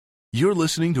You're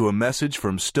listening to a message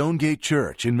from Stonegate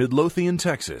Church in Midlothian,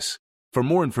 Texas. For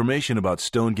more information about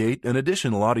Stonegate and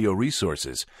additional audio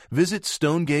resources, visit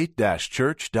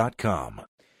stonegate-church.com.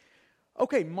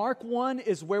 Okay, Mark 1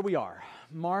 is where we are.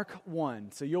 Mark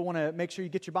 1. So you'll want to make sure you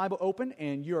get your Bible open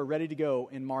and you are ready to go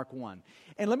in Mark 1.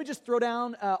 And let me just throw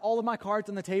down all of my cards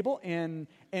on the table and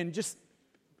just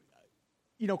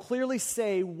clearly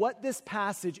say what this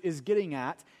passage is getting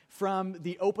at from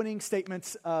the opening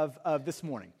statements of this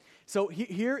morning. So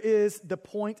here is the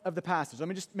point of the passage. Let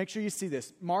me just make sure you see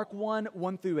this. Mark 1,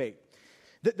 1 through 8.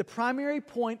 The primary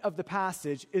point of the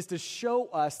passage is to show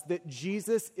us that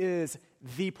Jesus is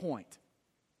the point.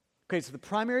 Okay, so the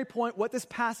primary point, what this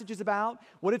passage is about,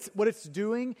 what it's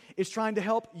doing is trying to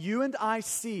help you and I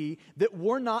see that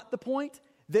we're not the point,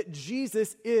 that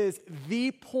Jesus is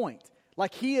the point.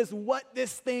 Like he is what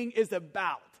this thing is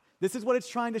about. This is what it's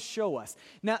trying to show us.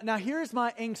 Now here's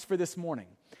my angst for this morning.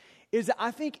 Is that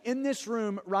I think in this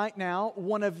room right now,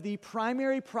 one of the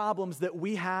primary problems that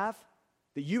we have,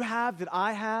 that you have, that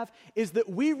I have, is that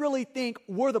we really think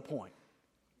we're the point.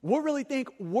 We really think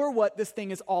we're what this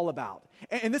thing is all about.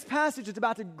 And this passage is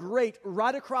about to grate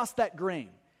right across that grain.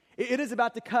 It is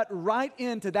about to cut right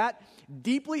into that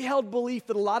deeply held belief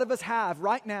that a lot of us have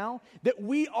right now, that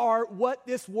we are what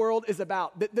this world is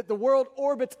about, that the world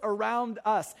orbits around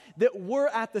us, that we're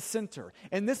at the center.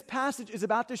 And this passage is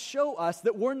about to show us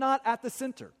that we're not at the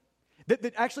center,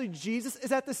 that actually Jesus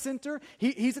is at the center.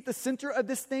 He's at the center of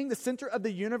this thing, the center of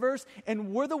the universe,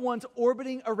 and we're the ones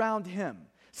orbiting around him.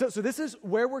 So this is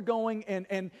where we're going,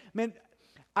 and man,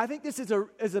 I think this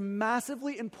is a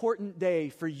massively important day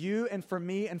for you and for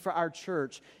me and for our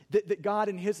church, that God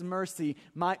in his mercy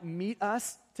might meet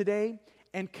us today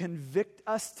and convict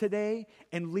us today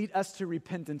and lead us to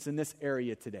repentance in this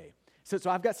area today. So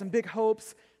I've got some big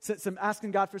hopes, some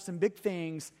asking God for some big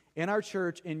things in our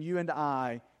church, in you and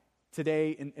I,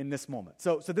 today in this moment.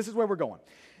 So this is where we're going.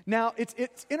 Now,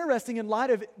 it's interesting in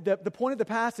light of the point of the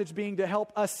passage being to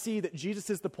help us see that Jesus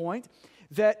is the point,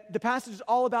 that the passage is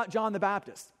all about John the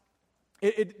Baptist.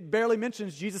 It barely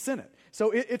mentions Jesus in it.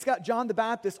 So it's got John the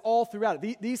Baptist all throughout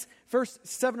it. These first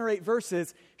 7 or 8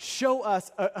 verses show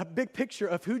us a big picture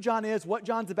of who John is, what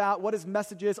John's about, what his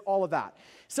message is, all of that.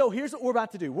 So here's what we're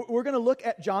about to do. We're going to look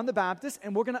at John the Baptist,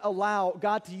 and we're going to allow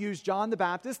God to use John the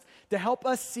Baptist to help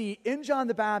us see in John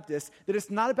the Baptist that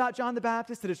it's not about John the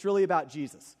Baptist, that it's really about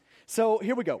Jesus. So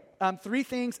here we go. 3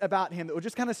 things about him that will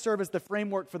just kind of serve as the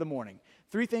framework for the morning.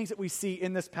 3 things that we see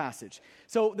in this passage.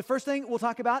 So the first thing we'll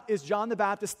talk about is John the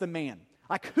Baptist, the man.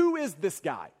 Like, who is this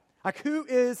guy? Like, who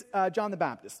is John the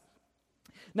Baptist?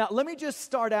 Now, let me just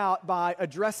start out by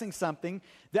addressing something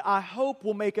that I hope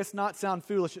will make us not sound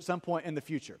foolish at some point in the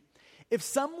future. If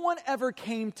someone ever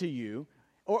came to you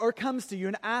or comes to you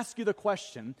and asks you the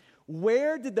question,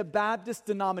 where did the Baptist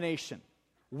denomination,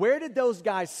 where did those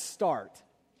guys start?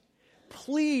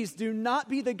 Please do not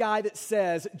be the guy that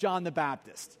says John the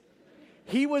Baptist.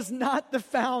 He was not the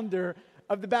founder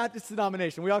of the Baptist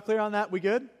denomination. We all clear on that? We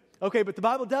good? Okay, but the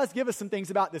Bible does give us some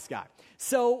things about this guy.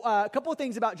 So a couple of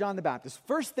things about John the Baptist.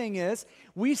 First thing is,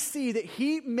 we see that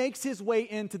he makes his way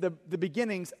into the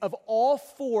beginnings of all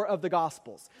 4 of the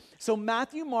Gospels. So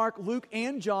Matthew, Mark, Luke,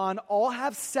 and John all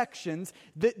have sections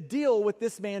that deal with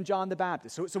this man, John the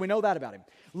Baptist. So we know that about him.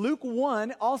 Luke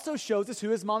 1 also shows us who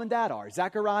his mom and dad are,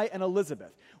 Zechariah and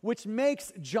Elizabeth, which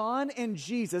makes John and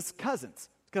Jesus cousins.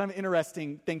 Kind of an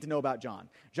interesting thing to know about John.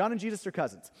 John and Jesus are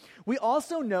cousins. We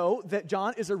also know that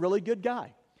John is a really good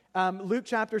guy. Luke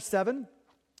chapter 7,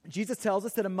 Jesus tells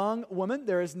us that among women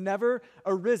there has never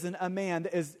arisen a man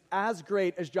that is as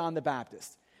great as John the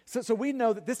Baptist. So we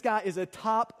know that this guy is a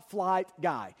top flight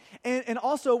guy. And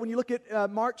also when you look at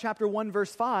Mark chapter 1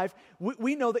 verse 5,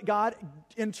 we know that God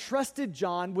entrusted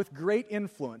John with great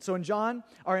influence. So in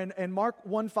Mark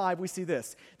 1:5 we see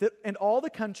this, that in all the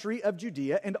country of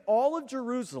Judea and all of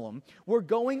Jerusalem were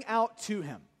going out to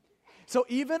him. So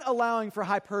even allowing for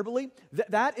hyperbole,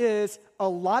 that is a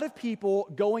lot of people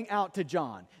going out to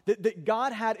John. That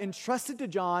God had entrusted to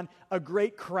John a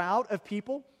great crowd of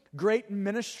people, great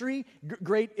ministry,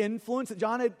 great influence. That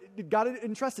God had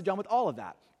entrusted John with all of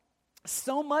that.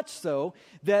 So much so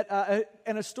that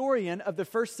an historian of the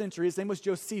first century, his name was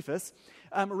Josephus,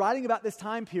 writing about this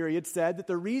time period, said that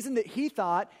the reason that he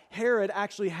thought Herod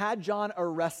actually had John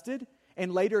arrested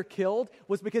and later killed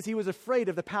was because he was afraid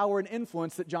of the power and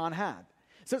influence that John had.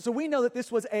 So we know that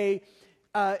this was an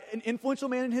influential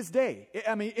man in his day.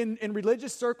 I mean, in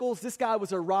religious circles, this guy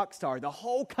was a rock star. The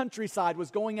whole countryside was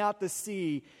going out to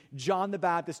see John the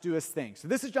Baptist do his thing. So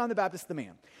this is John the Baptist, the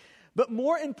man. But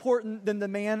more important than the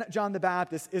man, John the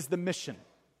Baptist, is the mission.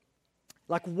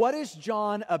 Like, what is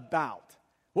John about?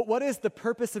 What is the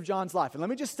purpose of John's life? And let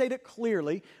me just state it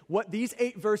clearly, what these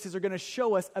 8 verses are going to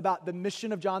show us about the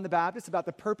mission of John the Baptist, about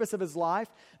the purpose of his life,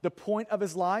 the point of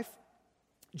his life.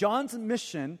 John's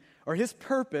mission, or his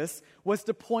purpose, was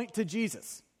to point to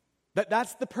Jesus.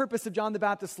 That's the purpose of John the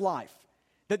Baptist's life.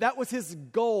 That was his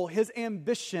goal, his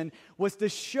ambition was to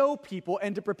show people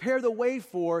and to prepare the way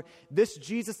for this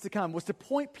Jesus to come, was to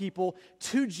point people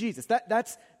to Jesus.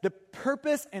 That's the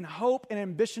purpose and hope and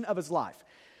ambition of his life.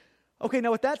 Okay,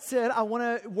 now with that said, I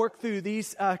want to work through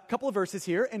these couple of verses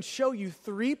here and show you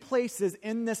 3 places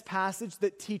in this passage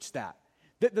that teach that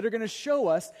are going to show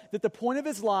us that the point of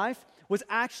his life was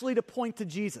actually to point to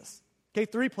Jesus. Okay,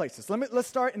 3 places. Let's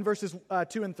start in verses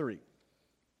 2 and 3.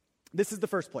 This is the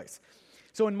first place.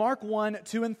 So in Mark 1,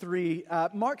 2, and 3,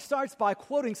 Mark starts by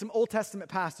quoting some Old Testament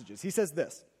passages. He says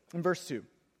this in verse 2.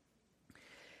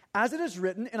 As it is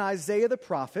written in Isaiah the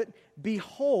prophet,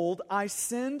 "Behold, I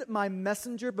send my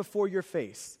messenger before your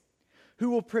face, who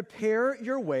will prepare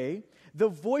your way, the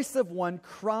voice of one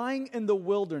crying in the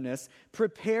wilderness,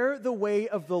 prepare the way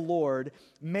of the Lord,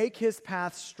 make his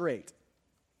path straight."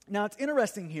 Now, it's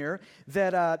interesting here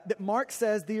that Mark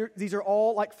says these are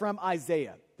all like from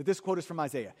Isaiah, that this quote is from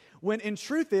Isaiah, when in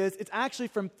truth it's actually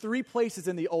from 3 places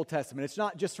in the Old Testament. It's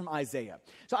not just from Isaiah.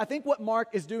 So I think what Mark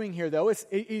is doing here, though, is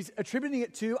he's attributing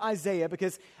it to Isaiah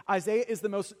because Isaiah is the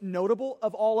most notable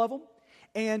of all of them.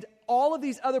 And all of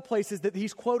these other places that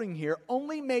he's quoting here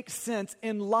only make sense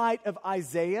in light of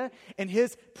Isaiah and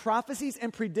his prophecies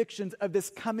and predictions of this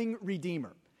coming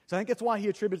Redeemer. So I think that's why he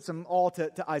attributes them all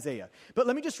to Isaiah. But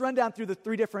let me just run down through the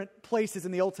 3 different places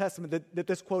in the Old Testament that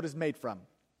this quote is made from.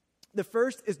 The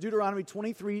first is Deuteronomy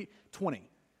 23:20.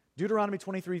 Deuteronomy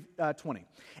 23:20.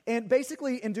 And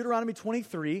basically in Deuteronomy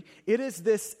 23, it is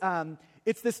this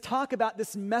it's this talk about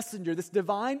this messenger, this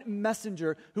divine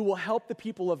messenger who will help the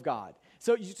people of God.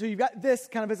 So you've got this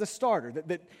kind of as a starter,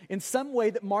 that in some way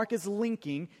that Mark is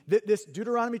linking this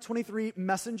Deuteronomy 23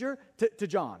 messenger to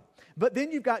John. But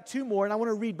then you've got 2 more, and I want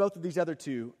to read both of these other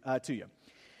 2 to you.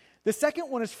 The second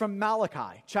one is from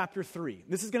Malachi, chapter 3.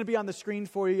 This is going to be on the screen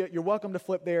for you. You're welcome to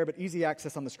flip there, but easy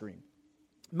access on the screen.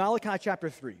 Malachi, chapter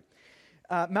 3.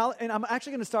 And I'm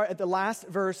actually going to start at the last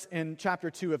verse in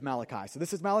chapter 2 of Malachi. So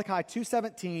this is Malachi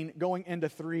 2:17 going into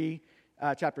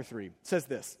chapter 3. It says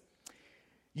this: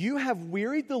 "You have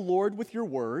wearied the Lord with your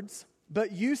words,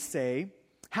 but you say,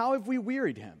 'How have we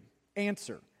wearied him?'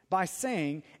 Answer, by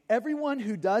saying, 'Everyone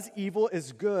who does evil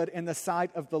is good in the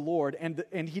sight of the Lord,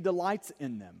 and he delights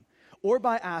in them.' Or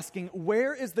by asking,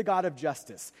 'Where is the God of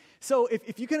justice?'" So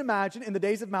if you can imagine, in the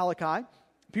days of Malachi,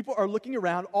 people are looking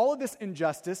around, all of this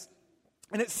injustice,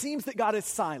 and it seems that God is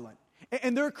silent.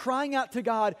 And they're crying out to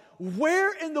God,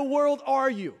 "Where in the world are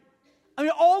you? I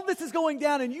mean, all this is going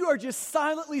down, and you are just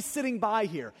silently sitting by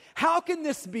here. How can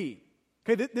this be?"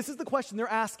 Okay, this is the question they're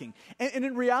asking. And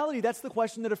in reality, that's the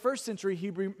question that a first century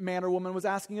Hebrew man or woman was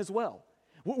asking as well.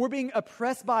 We're being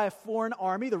oppressed by a foreign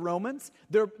army, the Romans.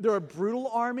 They're a brutal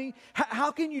army.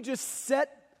 How can you just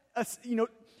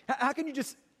how can you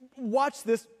just watch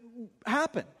this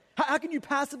happen? How can you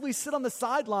passively sit on the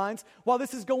sidelines while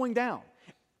this is going down?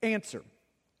 Answer,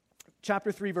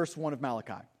 chapter 3, verse 1 of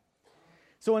Malachi.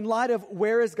 So in light of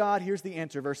where is God, here's the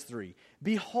answer, verse 3.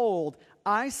 "Behold,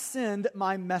 I send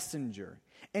my messenger,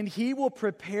 and he will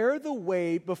prepare the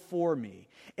way before me.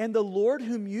 And the Lord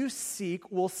whom you seek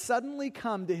will suddenly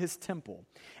come to his temple.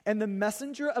 And the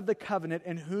messenger of the covenant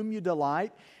in whom you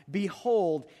delight,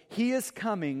 behold, he is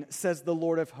coming, says the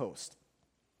Lord of hosts."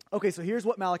 Okay, so here's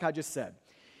what Malachi just said.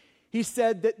 He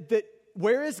said that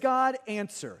where is God?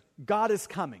 Answer, God is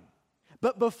coming.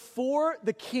 But before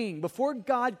the king, before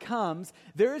God comes,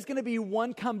 there is going to be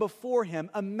one come before him,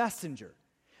 a messenger.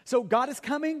 So God is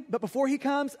coming, but before he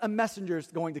comes, a messenger is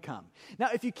going to come. Now,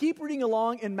 if you keep reading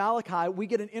along in Malachi, we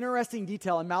get an interesting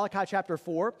detail in Malachi chapter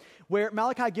 4, where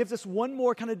Malachi gives us one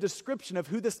more kind of description of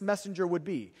who this messenger would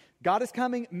be. God is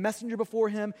coming, messenger before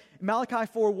him. Malachi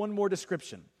 4, one more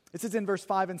description. This is in verse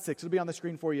 5 and 6. It'll be on the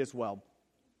screen for you as well.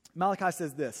 Malachi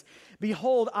says this: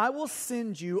 "Behold, I will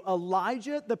send you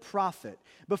Elijah the prophet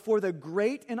before the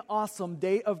great and awesome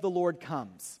day of the Lord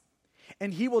comes.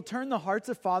 And he will turn the hearts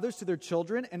of fathers to their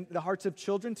children and the hearts of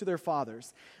children to their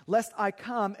fathers, lest I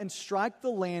come and strike the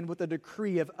land with a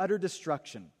decree of utter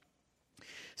destruction."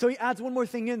 So he adds one more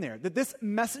thing in there, that this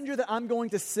messenger that I'm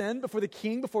going to send before the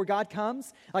king, before God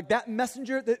comes, like that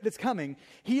messenger that's coming,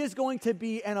 he is going to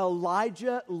be an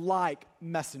Elijah-like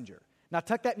messenger. Now,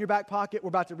 tuck that in your back pocket. We're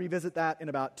about to revisit that in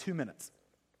about 2 minutes.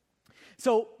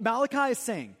 So Malachi is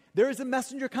saying, there is a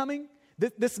messenger coming.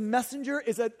 This messenger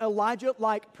is an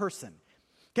Elijah-like person.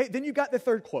 Okay, then you've got the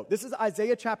third quote. This is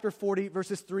Isaiah chapter 40,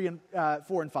 verses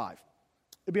 4 and 5.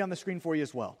 It'll be on the screen for you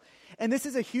as well. And this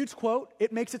is a huge quote.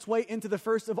 It makes its way into the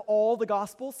first of all the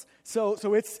Gospels. So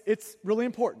it's really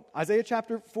important. Isaiah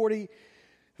chapter 40,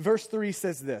 verse 3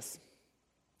 says this.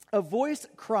 A voice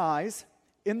cries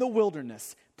in the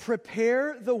wilderness,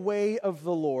 prepare the way of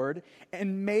the Lord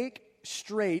and make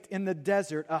straight in the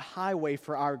desert a highway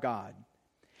for our God.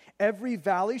 Every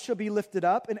valley shall be lifted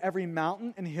up, and every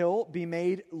mountain and hill be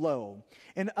made low.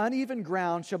 And uneven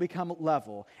ground shall become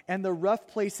level, and the rough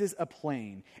places a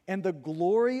plain. And the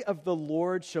glory of the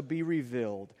Lord shall be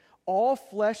revealed. All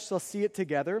flesh shall see it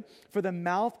together, for the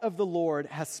mouth of the Lord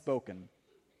has spoken.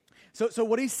 So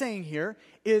what he's saying here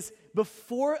is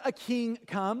before a king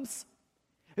comes,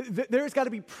 there's got to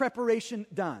be preparation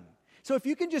done. So if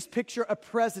you can just picture a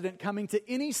president coming to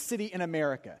any city in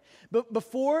America, but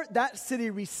before that city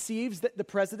receives the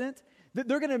president,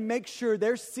 they're going to make sure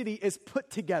their city is put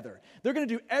together. They're going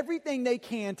to do everything they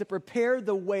can to prepare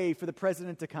the way for the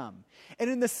president to come. And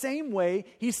in the same way,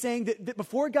 he's saying that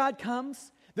before God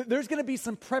comes, there's going to be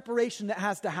some preparation that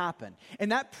has to happen.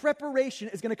 And that preparation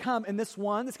is going to come in this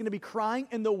one that's going to be crying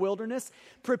in the wilderness,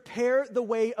 prepare the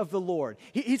way of the Lord.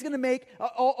 He's going to make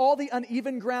all the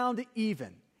uneven ground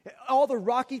even. All the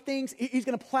rocky things, he's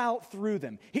going to plow through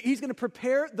them. He's going to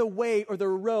prepare the way or the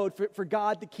road for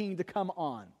God the King to come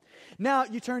on. Now,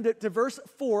 you turn to verse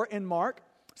 4 in Mark.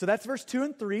 So that's verse 2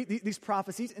 and 3, these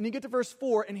prophecies. And you get to verse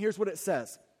 4, and here's what it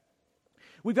says.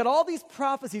 We've got all these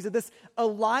prophecies of this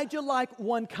Elijah-like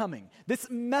one coming,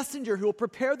 this messenger who will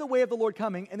prepare the way of the Lord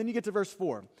coming. And then you get to verse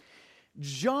 4.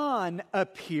 John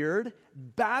appeared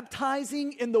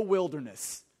baptizing in the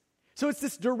wilderness. So it's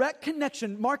this direct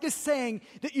connection. Mark is saying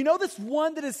that this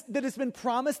one that has been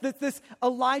promised, that this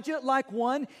Elijah-like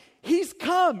one, he's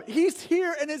come, he's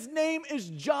here, and his name is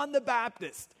John the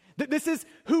Baptist. That this is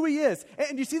who he is.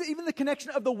 And you see that even the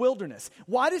connection of the wilderness.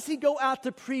 Why does he go out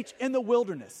to preach in the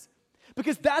wilderness?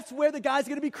 Because that's where the guy's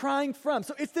going to be crying from.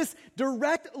 So it's this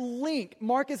direct link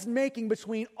Mark is making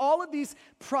between all of these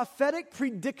prophetic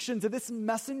predictions of this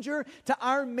messenger to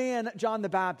our man, John the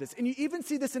Baptist. And you even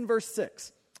see this in verse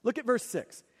 6. Look at verse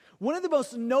 6. One of the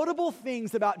most notable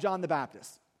things about John the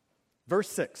Baptist, verse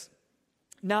 6.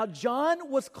 Now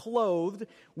John was clothed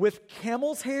with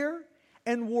camel's hair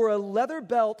and wore a leather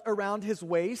belt around his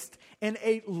waist and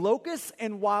ate locusts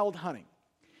and wild honey.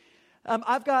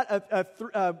 I've got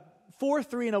a 4,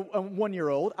 3, and a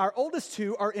 1-year-old. Our oldest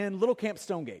two are in Little Camp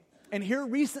Stonegate. And here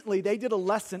recently, they did a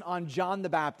lesson on John the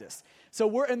Baptist. So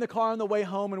we're in the car on the way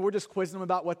home, and we're just quizzing them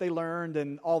about what they learned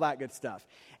and all that good stuff.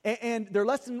 And their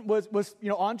lesson was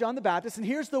on John the Baptist. And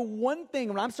here's the one thing,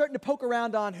 when I'm starting to poke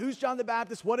around on who's John the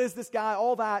Baptist, what is this guy,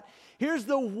 all that, here's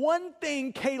the one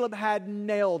thing Caleb had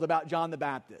nailed about John the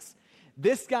Baptist.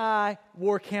 This guy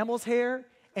wore camel's hair,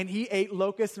 and he ate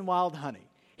locusts and wild honey.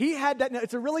 He had that.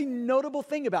 It's a really notable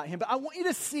thing about him. But I want you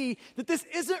to see that this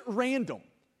isn't random.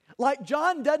 Like,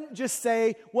 John doesn't just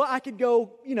say, well, I could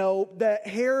go, the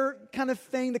hair kind of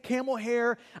thing, the camel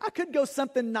hair. I could go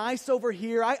something nice over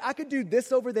here. I could do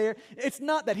this over there. It's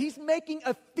not that. He's making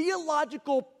a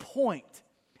theological point,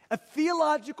 a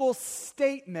theological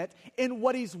statement in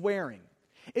what he's wearing.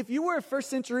 If you were a first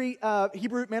century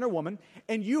Hebrew man or woman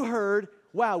and you heard,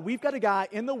 wow, we've got a guy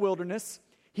in the wilderness,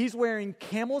 he's wearing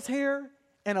camel's hair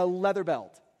and a leather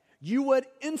belt, you would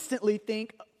instantly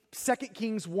think 2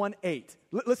 Kings 1:8.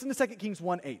 Listen to 2 Kings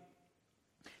 1:8.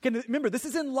 Okay, remember, this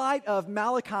is in light of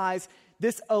Malachi's,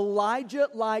 this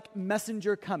Elijah-like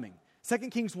messenger coming.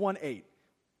 2 Kings 1:8.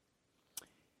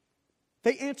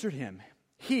 They answered him.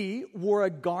 He wore a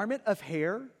garment of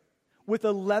hair with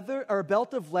a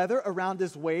belt of leather around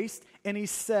his waist, and he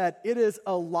said, it is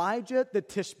Elijah the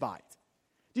Tishbite.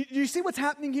 Do you see what's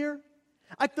happening here?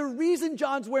 Like, the reason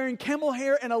John's wearing camel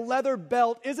hair and a leather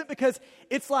belt isn't because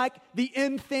it's like the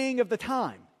in thing of the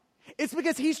time. It's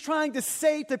because he's trying to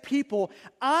say to people,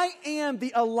 I am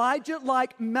the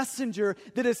Elijah-like messenger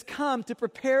that has come to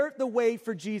prepare the way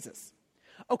for Jesus.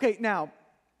 Okay, now,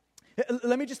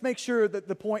 let me just make sure that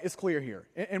the point is clear here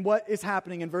and what is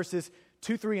happening in verses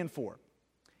 2, 3, and 4.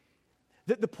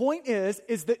 The point is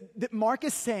that Mark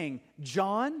is saying,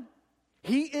 John,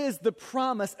 he is the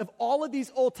promise of all of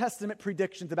these Old Testament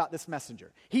predictions about this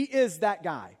messenger. He is that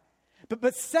guy.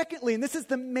 But secondly, and this is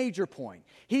the major point,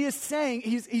 he is saying,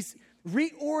 he's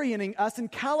reorienting us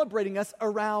and calibrating us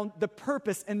around the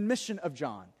purpose and mission of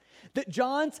John. That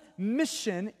John's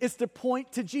mission is to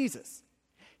point to Jesus.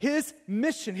 His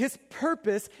mission, his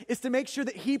purpose is to make sure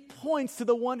that he points to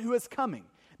the one who is coming.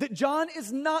 That John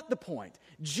is not the point.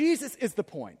 Jesus is the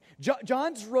point.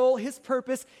 John's role, his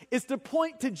purpose, is to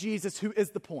point to Jesus, who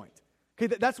is the point.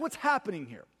 Okay, that's what's happening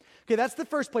here. Okay, that's the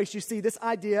first place you see this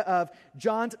idea of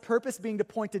John's purpose being to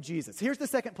point to Jesus. Here's the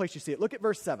second place you see it. Look at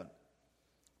verse 7.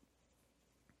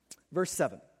 Verse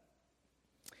 7.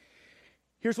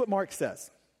 Here's what Mark says.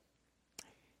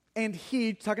 And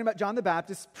he, talking about John the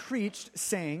Baptist, preached,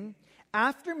 saying,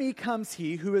 "After me comes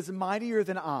he who is mightier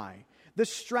than I, the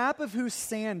strap of whose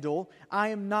sandal I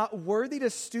am not worthy to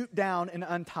stoop down and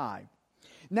untie."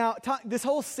 Now, this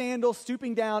whole sandal,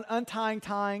 stooping down, untying,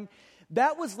 tying,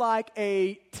 that was like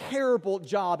a terrible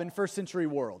job in first century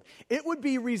world. It would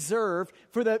be reserved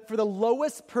for the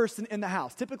lowest person in the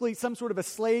house, typically some sort of a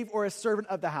slave or a servant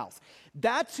of the house.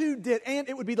 That's who did, and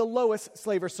it would be the lowest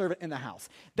slave or servant in the house.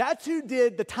 That's who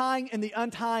did the tying and the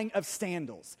untying of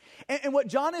sandals. And what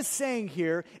John is saying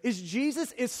here is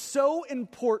Jesus is so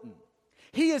important.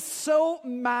 He is so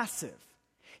massive.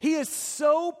 He is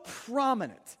so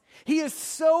prominent. He is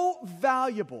so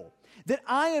valuable that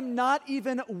I am not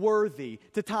even worthy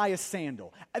to tie a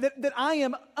sandal, that I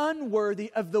am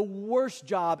unworthy of the worst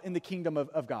job in the kingdom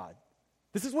of God.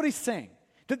 This is what he's saying.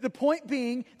 That the point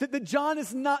being that John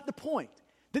is not the point.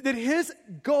 That his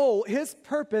goal, his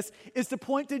purpose is to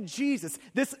point to Jesus,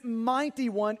 this mighty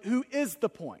one who is the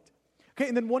point. Okay,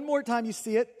 and then one more time you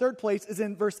see it, third place is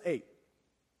in verse 8.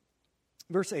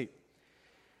 Verse 8.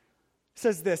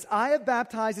 Says this, "I have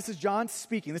baptized," this is John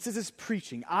speaking, this is his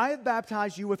preaching, "I have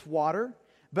baptized you with water,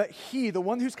 but he, the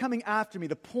one who's coming after me,"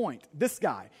 the point, this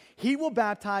guy, "he will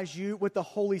baptize you with the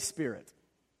Holy Spirit."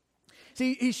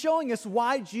 See, he's showing us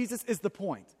why Jesus is the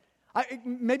point.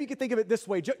 Maybe you could think of it this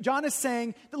way. John is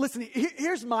saying, listen,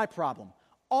 here's my problem.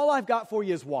 All I've got for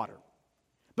you is water.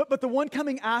 But the one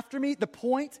coming after me, the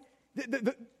point,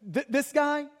 this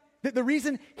guy, the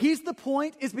reason he's the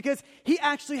point is because he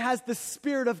actually has the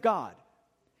Spirit of God.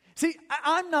 See,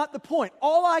 I'm not the point.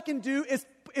 All I can do is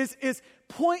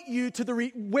point you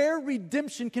to where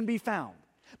redemption can be found.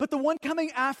 But the one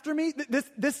coming after me,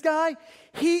 this guy,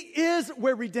 he is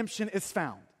where redemption is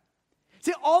found.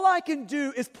 See, all I can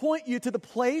do is point you to the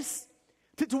place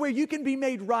to where you can be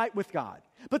made right with God.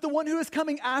 But the one who is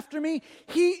coming after me,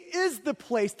 he is the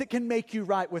place that can make you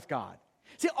right with God.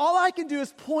 See, all I can do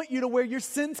is point you to where your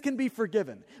sins can be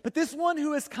forgiven. But this one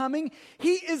who is coming,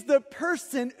 he is the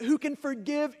person who can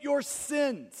forgive your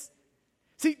sins.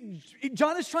 See,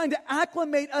 John is trying to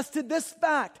acclimate us to this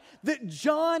fact that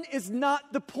John is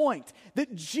not the point,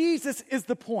 that Jesus is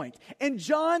the point. And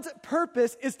John's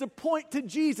purpose is to point to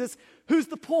Jesus, who's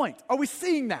the point. Are we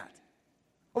seeing that?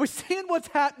 Are we seeing what's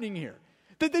happening here?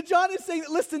 That John is saying,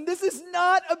 listen, this is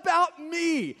not about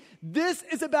me. This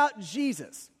is about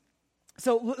Jesus.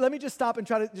 So let me just stop and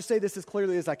try to just say this as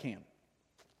clearly as I can.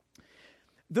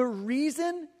 The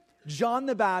reason John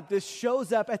the Baptist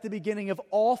shows up at the beginning of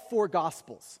all four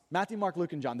Gospels, Matthew, Mark,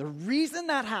 Luke, and John, the reason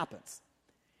that happens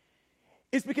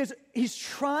is because he's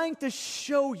trying to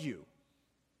show you,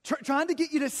 trying to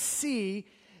get you to see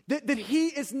that he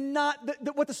is not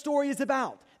that what the story is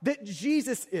about, that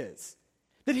Jesus is.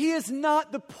 That he is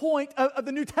not the point of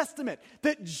the New Testament,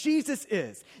 that Jesus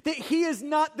is. That he is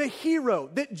not the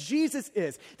hero, that Jesus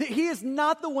is. That he is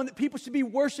not the one that people should be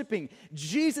worshiping,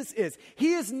 Jesus is.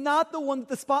 He is not the one that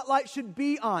the spotlight should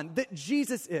be on, that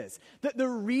Jesus is. That the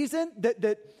reason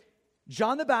that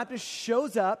John the Baptist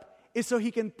shows up is so he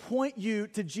can point you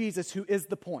to Jesus, who is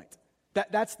the point.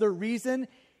 That's the reason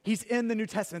he's in the New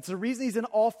Testament. It's the reason he's in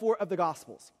all four of the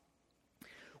Gospels.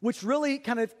 Which really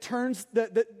kind of turns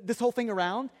this whole thing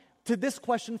around to this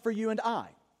question for you and I.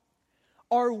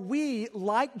 Are we,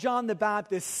 like John the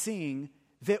Baptist, seeing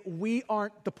that we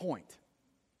aren't the point?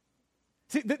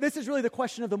 See, this is really the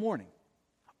question of the morning.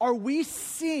 Are we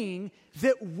seeing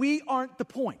that we aren't the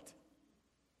point?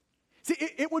 See,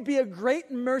 it would be a great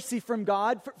mercy from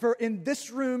God for in this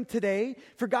room today,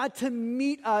 for God to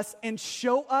meet us and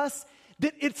show us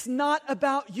that it's not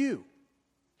about you.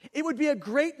 It would be a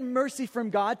great mercy from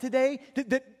God today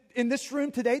that in this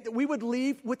room today that we would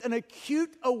leave with an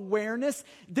acute awareness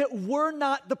that we're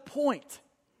not the point.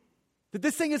 That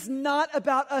this thing is not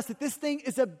about us, that this thing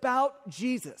is about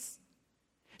Jesus.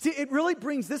 See, it really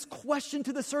brings this question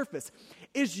to the surface.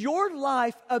 Is your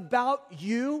life about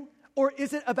you or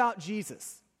is it about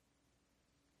Jesus?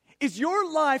 Is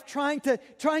your life trying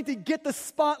to get the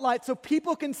spotlight so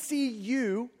people can see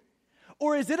you,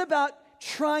 or is it about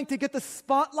trying to get the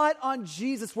spotlight on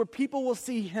Jesus where people will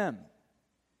see him?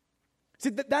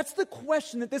 See, that's the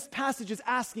question that this passage is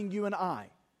asking you and I.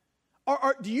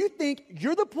 Do you think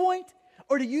you're the point,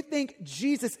 or do you think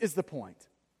Jesus is the point?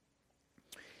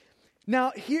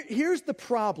 Now, here's the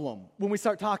problem when we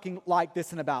start talking like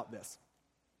this and about this.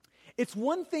 It's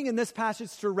one thing in this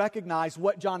passage to recognize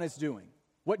what John is doing,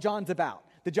 what John's about.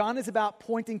 That John is about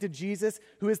pointing to Jesus,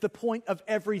 who is the point of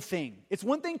everything. It's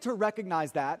one thing to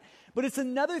recognize that, but it's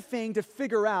another thing to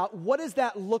figure out what does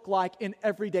that look like in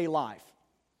everyday life.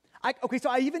 So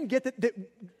I even get that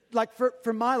like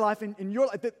for my life and in your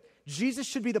life, that Jesus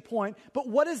should be the point, but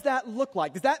what does that look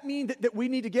like? Does that mean that we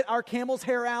need to get our camel's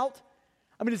hair out?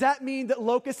 I mean, does that mean that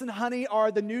locusts and honey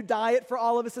are the new diet for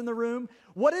all of us in the room?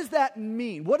 What does that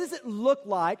mean? What does it look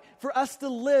like for us to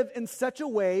live in such a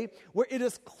way where it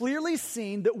is clearly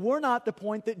seen that we're not the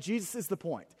point, that Jesus is the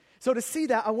point? So to see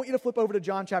that, I want you to flip over to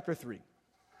John chapter 3.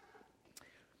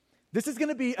 This is going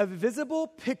to be a visible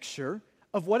picture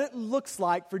of what it looks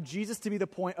like for Jesus to be the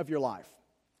point of your life.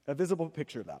 A visible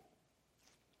picture of that.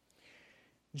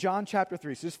 John chapter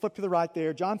 3. So just flip to the right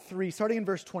there. John 3, starting in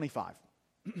verse 25.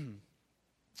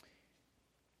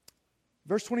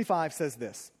 Verse 25 says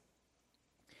this.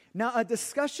 Now a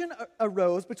discussion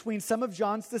arose between some of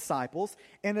John's disciples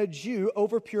and a Jew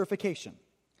over purification.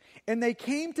 And they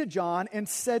came to John and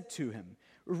said to him,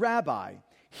 Rabbi,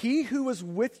 he who was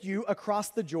with you across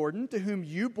the Jordan, to whom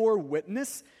you bore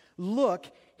witness, look,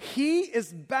 he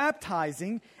is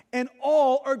baptizing and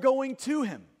all are going to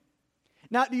him.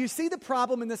 Now, do you see the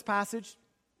problem in this passage?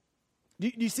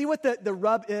 Do you see what the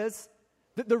rub is?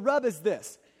 The rub is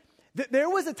this. There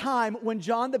was a time when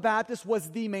John the Baptist was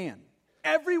the man.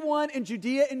 Everyone in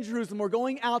Judea and Jerusalem were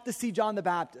going out to see John the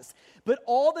Baptist. But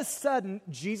all of a sudden,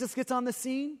 Jesus gets on the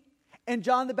scene, and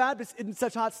John the Baptist isn't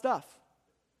such hot stuff.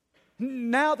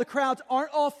 Now the crowds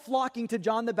aren't all flocking to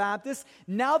John the Baptist.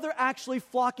 Now they're actually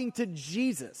flocking to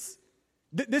Jesus.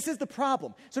 This is the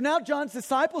problem. So now John's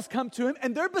disciples come to him,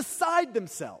 and they're beside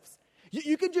themselves.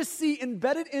 You can just see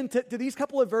embedded into these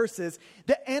couple of verses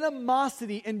the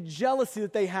animosity and jealousy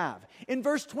that they have. In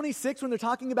verse 26, when they're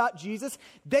talking about Jesus,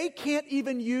 they can't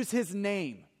even use his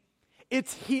name.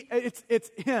 It's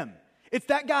him. It's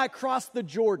that guy across the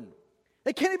Jordan.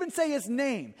 They can't even say his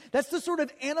name. That's the sort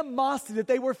of animosity that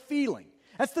they were feeling.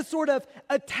 That's the sort of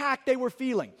attack they were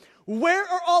feeling. Where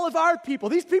are all of our people?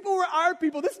 These people were our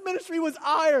people. This ministry was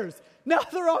ours. Now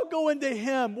they're all going to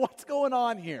him. What's going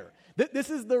on here?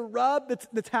 This is the rub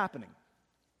that's happening.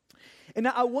 And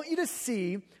now I want you to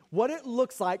see what it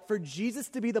looks like for Jesus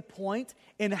to be the point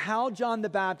in how John the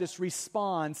Baptist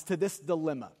responds to this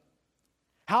dilemma.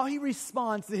 How he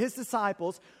responds to his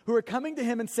disciples who are coming to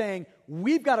him and saying,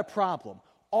 we've got a problem.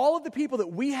 All of the people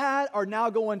that we had are now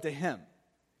going to him.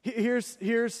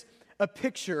 Here's a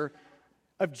picture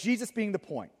of Jesus being the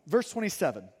point. Verse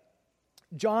 27,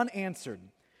 John answered,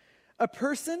 a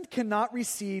person cannot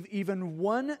receive even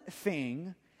one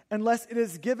thing unless it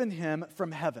is given him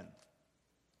from heaven.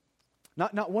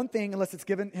 Not one thing unless it's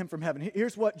given him from heaven.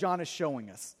 Here's what John is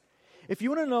showing us. If you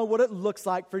want to know what it looks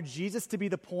like for Jesus to be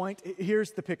the point,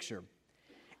 here's the picture.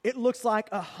 It looks like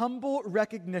a humble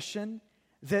recognition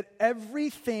that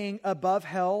everything above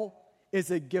hell is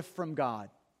a gift from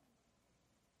God.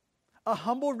 A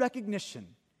humble recognition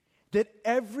that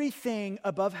everything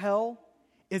above hell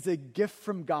is a gift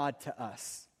from God to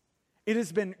us. It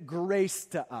has been grace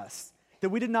to us. That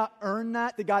we did not earn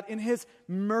that God in his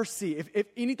mercy, if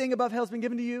anything above hell has been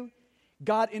given to you,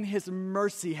 God in his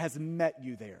mercy has met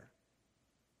you there.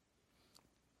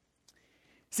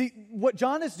 See, what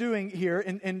John is doing here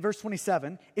in verse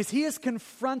 27 is he is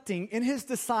confronting in his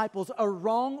disciples a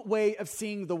wrong way of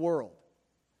seeing the world.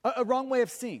 A wrong way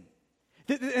of seeing.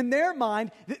 In their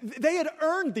mind, they had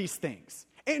earned these things.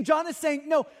 And John is saying,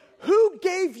 no, who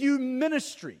gave you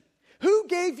ministry? Who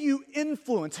gave you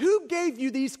influence? Who gave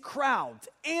you these crowds?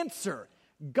 Answer,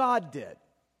 God did.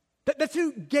 That's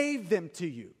who gave them to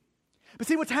you. But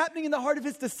see, what's happening in the heart of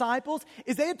his disciples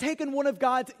is they had taken one of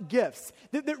God's gifts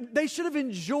that they should have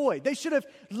enjoyed. They should have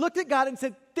looked at God and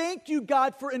said, thank you,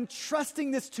 God, for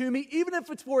entrusting this to me, even if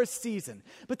it's for a season.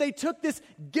 But they took this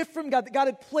gift from God that God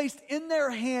had placed in their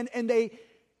hand, and they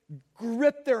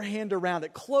gripped their hand around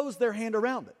it, closed their hand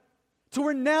around it, to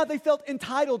where now they felt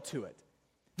entitled to it.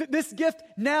 This gift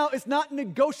now is not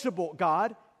negotiable,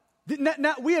 God.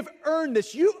 Now we have earned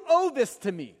this. You owe this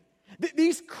to me.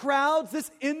 These crowds, this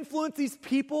influence, these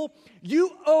people, you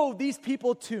owe these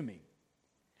people to me.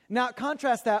 Now,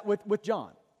 contrast that with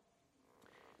John.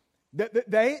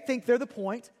 They think they're the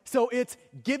point, so it's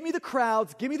give me the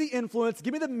crowds, give me the influence,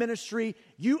 give me the ministry,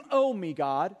 you owe me,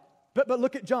 God. But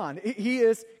look at John. He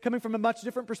is coming from a much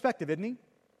different perspective, isn't he?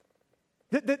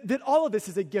 That all of this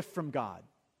is a gift from God.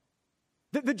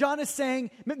 That John is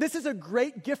saying, this is a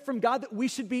great gift from God that we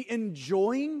should be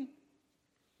enjoying.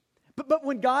 But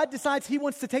when God decides he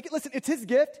wants to take it, listen, it's his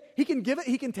gift. He can give it,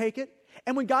 he can take it.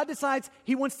 And when God decides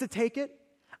he wants to take it,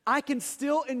 I can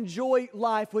still enjoy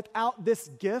life without this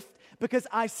gift because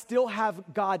I still have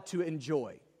God to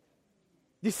enjoy.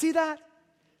 You see that?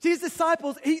 See, his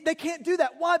disciples, they can't do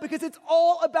that. Why? Because it's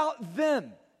all about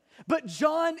them. But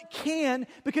John can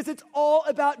because it's all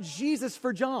about Jesus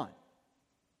for John.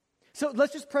 So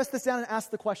let's just press this down and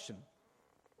ask the question.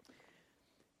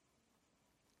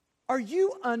 Are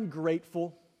you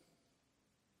ungrateful?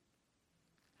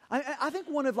 I think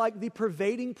one of the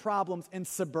pervading problems in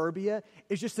suburbia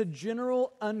is just a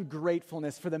general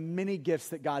ungratefulness for the many gifts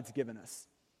that God's given us.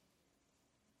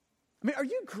 I mean, are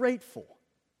you grateful?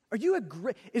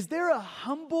 Is there a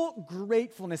humble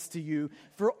gratefulness to you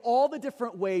for all the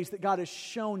different ways that God has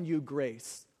shown you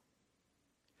grace?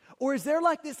 Or is there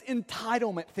this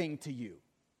entitlement thing to you?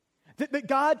 That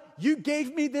God, you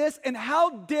gave me this, and how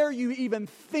dare you even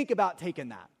think about taking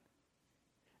that?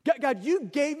 God, you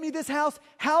gave me this house.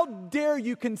 How dare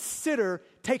you consider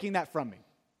taking that from me?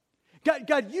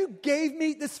 God, you gave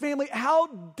me this family. How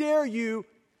dare you?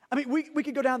 I mean, we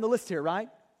could go down the list here, right?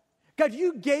 God,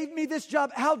 you gave me this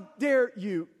job. How dare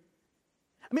you?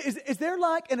 I mean, is there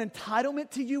an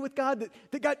entitlement to you with God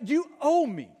that God, you owe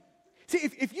me? See,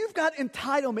 if you've got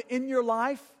entitlement in your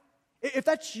life, if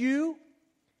that's you,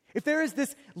 if there is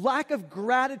this lack of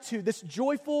gratitude, this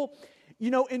joyful,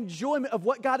 enjoyment of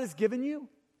what God has given you,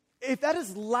 if that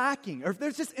is lacking, or if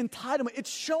there's just entitlement, it's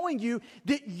showing you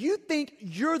that you think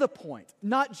you're the point,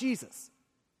 not Jesus.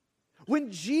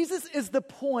 When Jesus is the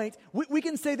point, we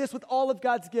can say this with all of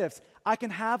God's gifts. I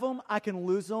can have them, I can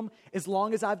lose them. As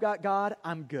long as I've got God,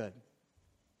 I'm good.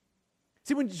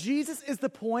 See, when Jesus is the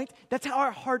point, that's how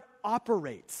our heart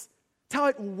operates. It's how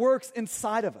it works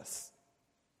inside of us.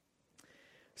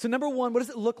 So number one, what does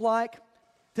it look like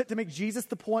to make Jesus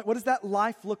the point? What does that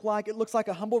life look like? It looks like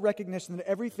a humble recognition that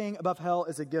everything above hell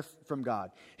is a gift from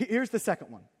God. Here's the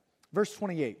second one, verse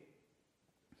 28.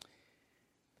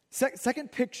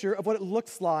 Second picture of what it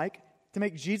looks like to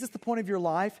make Jesus the point of your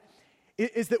life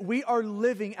is that we are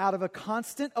living out of a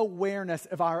constant awareness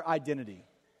of our identity.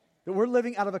 That we're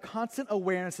living out of a constant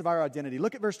awareness of our identity.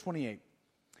 Look at verse 28.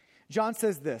 John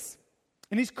says this,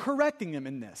 and he's correcting them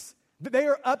in this. That they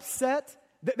are upset,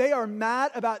 that they are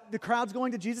mad about the crowds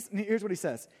going to Jesus. And here's what he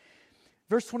says.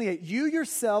 Verse 28, you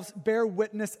yourselves bear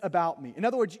witness about me. In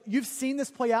other words, you've seen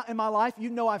this play out in my life. You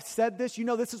know I've said this. You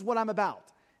know this is what I'm about.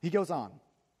 He goes on.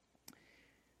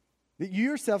 That you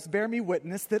yourselves bear me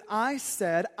witness that I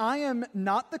said, I am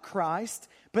not the Christ,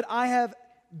 but I have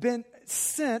been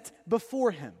sent before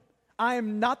him. I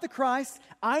am not the Christ.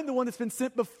 I'm the one that's been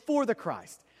sent before the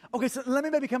Christ. Okay, so let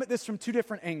me maybe come at this from two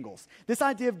different angles. This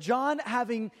idea of John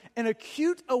having an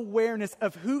acute awareness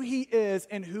of who he is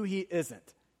and who he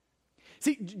isn't.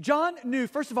 See, John knew,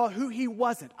 first of all, who he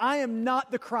wasn't. I am not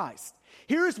the Christ.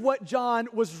 Here's what John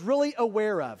was really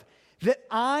aware of. That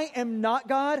I am not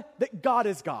God, that God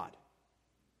is God.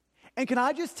 And can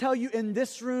I just tell you in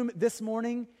this room this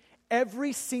morning,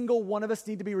 every single one of us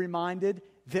need to be reminded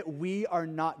that we are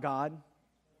not God.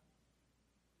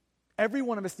 Every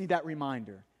one of us need that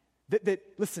reminder. That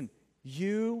listen,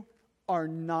 you are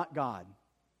not God.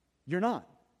 You're not.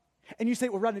 And you say,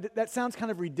 well, Rodney, that sounds kind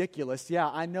of ridiculous. Yeah,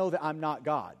 I know that I'm not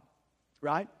God,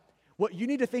 right? Well, you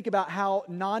need to think about how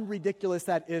non-ridiculous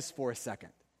that is for a second.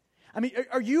 I mean,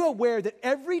 are you aware that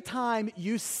every time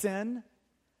you sin,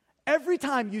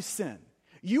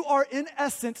 you are in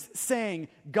essence saying,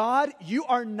 God, you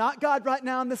are not God right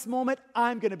now in this moment.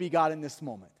 I'm going to be God in this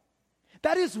moment.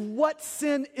 That is what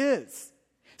sin is.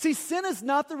 See, sin is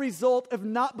not the result of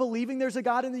not believing there's a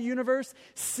God in the universe.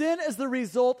 Sin is the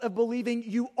result of believing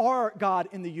you are God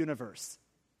in the universe.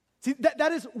 See,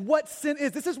 that is what sin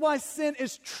is. This is why sin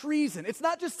is treason. It's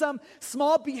not just some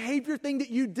small behavior thing that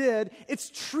you did.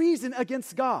 It's treason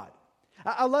against God.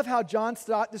 I love how John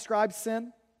Stott describes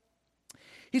sin.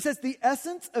 He says, the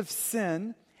essence of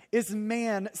sin is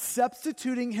man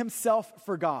substituting himself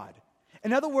for God.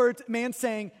 In other words, man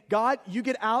saying, God, you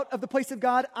get out of the place of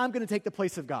God, I'm going to take the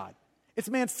place of God. It's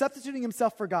man substituting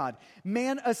himself for God.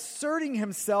 Man asserting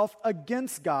himself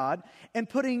against God and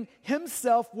putting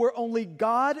himself where only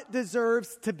God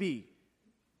deserves to be.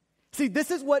 See,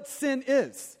 this is what sin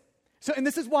is. And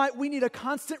this is why we need a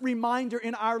constant reminder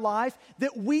in our life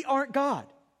that we aren't God.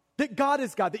 That God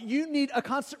is God. That you need a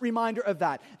constant reminder of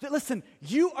that. That listen,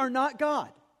 you are not God.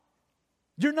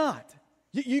 You're not.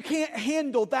 You can't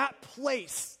handle that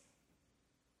place,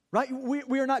 right?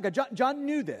 We are not God. John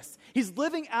knew this. He's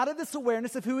living out of this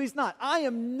awareness of who he's not. I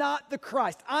am not the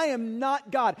Christ. I am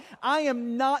not God. I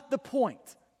am not the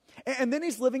point. And then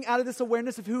he's living out of this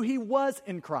awareness of who he was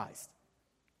in Christ.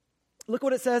 Look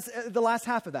what it says, the last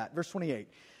half of that, verse 28.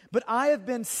 But I have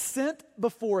been sent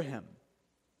before him.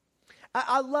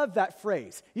 I love that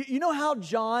phrase. You know how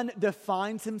John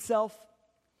defines himself?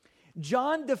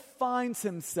 John defines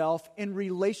himself in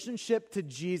relationship to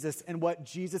Jesus and what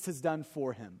Jesus has done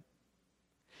for him.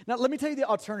 Now, let me tell you the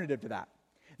alternative to that.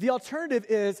 The alternative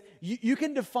is you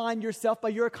can define yourself by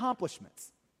your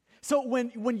accomplishments. So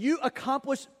when you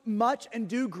accomplish much and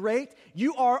do great,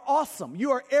 you are awesome,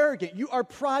 you are arrogant, you are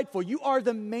prideful, you are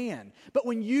the man. But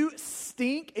when you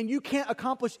stink and you can't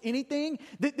accomplish anything,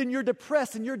 then you're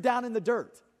depressed and you're down in the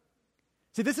dirt.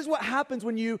 See, this is what happens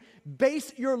when you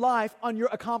base your life on your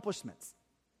accomplishments.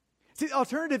 See, the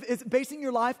alternative is basing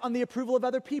your life on the approval of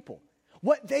other people.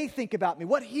 What they think about me,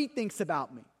 what he thinks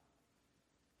about me.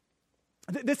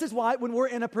 This is why when we're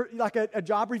in a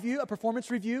job review, a performance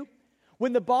review,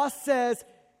 when the boss says,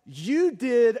 you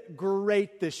did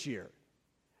great this year,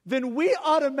 then we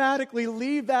automatically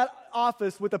leave that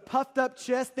office with a puffed up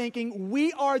chest thinking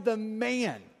we are the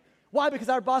man. Why? Because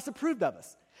our boss approved of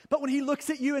us. But when he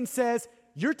looks at you and says,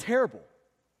 you're terrible.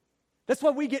 That's why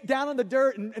we get down on the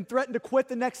dirt and threaten to quit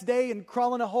the next day and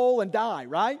crawl in a hole and die,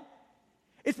 right?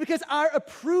 It's because our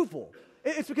approval,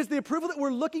 it's because the approval that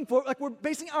we're looking for, like we're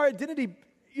basing our identity,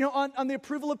 on the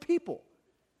approval of people,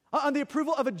 on the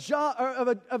approval of a job, or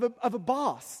of a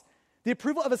boss, the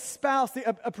approval of a spouse,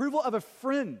 the approval of a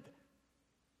friend.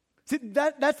 See,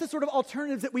 that's the sort of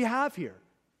alternatives that we have here.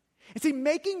 And see,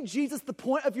 making Jesus the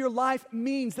point of your life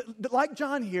means that, like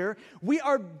John here, we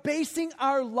are basing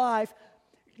our life,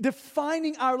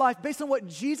 defining our life based on what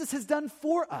Jesus has done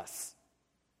for us.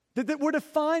 That we're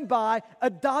defined by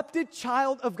adopted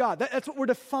child of God. That's what we're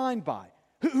defined by,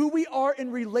 who we are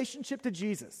in relationship to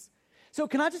Jesus. So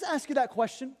can I just ask you that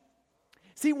question?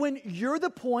 See, when you're the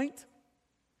point,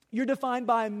 you're defined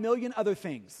by a million other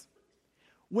things.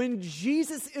 When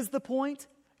Jesus is the point,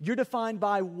 you're defined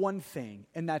by one thing,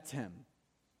 and that's him.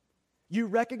 You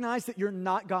recognize that you're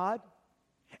not God,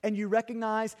 and you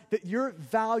recognize that your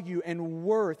value and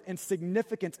worth and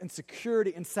significance and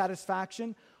security and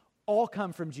satisfaction all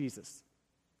come from Jesus.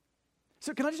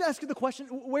 So can I just ask you the question,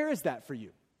 where is that for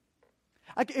you?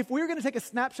 If we were going to take a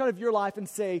snapshot of your life and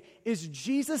say, is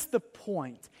Jesus the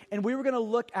point? And we were going to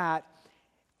look at,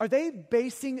 are they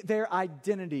basing their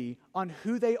identity on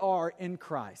who they are in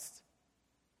Christ?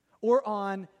 Or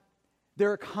on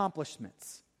their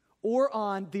accomplishments? Or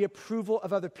on the approval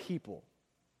of other people?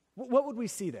 What would we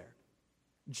see there?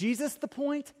 Jesus the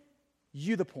point,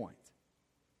 you the point.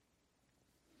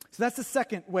 So that's the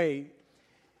second way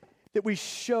that we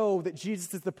show that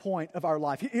Jesus is the point of our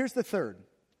life. Here's the third.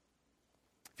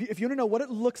 If you want to know what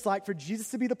it looks like for Jesus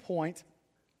to be the point,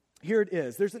 here it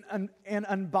is. There's an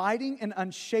unbinding and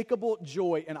unshakable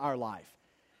joy in our life.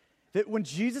 That when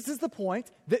Jesus is the point,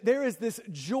 that there is this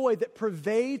joy that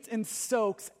pervades and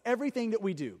soaks everything that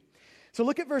we do. So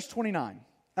look at verse 29.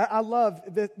 I love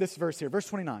this verse here, verse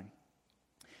 29.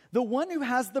 The one who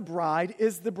has the bride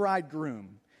is the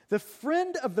bridegroom. The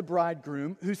friend of the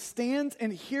bridegroom who stands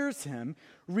and hears him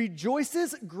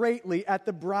rejoices greatly at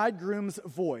the bridegroom's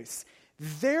voice.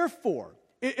 Therefore,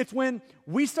 it's when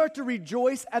we start to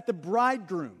rejoice at the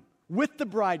bridegroom, with the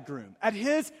bridegroom, at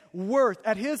his worth,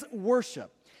 at his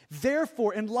worship.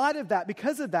 Therefore, in light of that,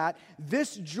 because of that,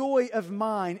 this joy of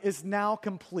mine is now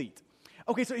complete.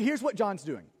 Okay, so here's what John's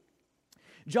doing.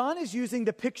 John is using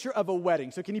the picture of a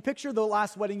wedding. So can you picture the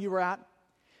last wedding you were at?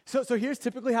 So here's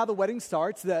typically how the wedding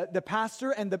starts. The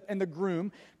pastor and the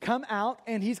groom come out,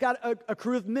 and he's got a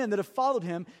crew of men that have followed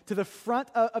him to the front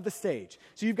of the stage.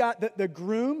 So you've got the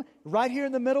groom right here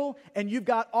in the middle, and you've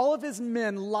got all of his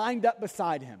men lined up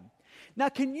beside him. Now,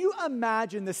 can you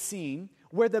imagine the scene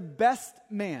where the best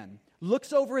man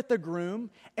looks over at the groom,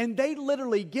 and they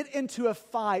literally get into a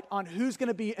fight on who's going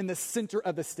to be in the center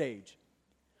of the stage,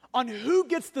 on who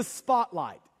gets the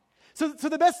spotlight? So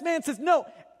the best man says, no,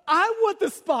 I want the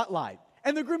spotlight.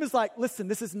 And the groom is like, listen,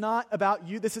 this is not about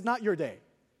you. This is not your day.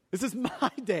 This is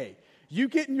my day. You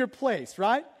get in your place,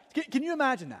 right? Can you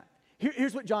imagine that?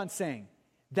 Here's what John's saying.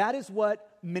 That is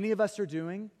what many of us are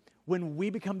doing when we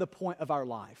become the point of our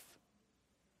life.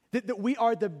 That we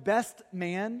are the best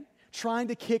man trying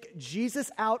to kick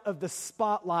Jesus out of the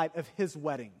spotlight of his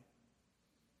wedding.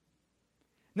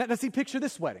 Now see, picture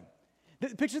this wedding.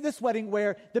 Picture this wedding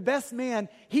where the best man,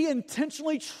 he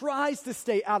intentionally tries to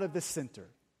stay out of the center.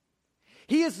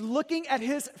 He is looking at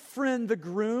his friend, the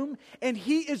groom, and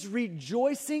he is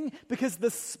rejoicing because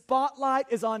the spotlight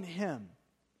is on him.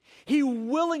 He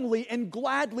willingly and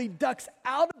gladly ducks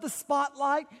out of the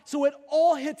spotlight so it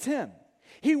all hits him.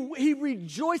 He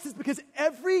rejoices because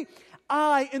every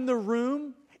eye in the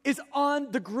room is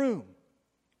on the groom,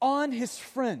 on his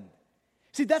friend.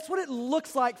 See, that's what it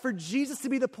looks like for Jesus to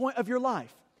be the point of your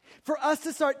life. For us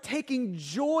to start taking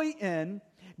joy in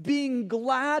being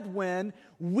glad when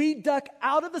we duck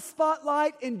out of the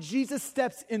spotlight and Jesus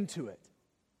steps into it.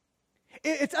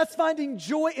 It's us finding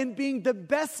joy in being the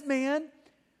best man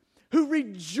who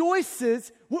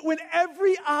rejoices when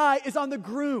every eye is on the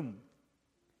groom.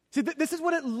 See, this is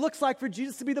what it looks like for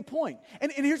Jesus to be the point.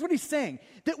 And here's what he's saying,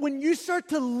 that when you start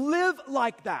to live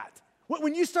like that,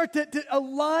 when you start to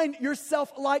align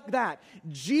yourself like that,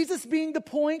 Jesus being the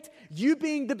point, you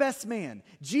being the best man,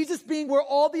 Jesus being where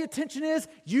all the attention is,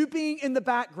 you being in the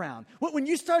background. When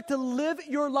you start to live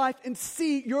your life and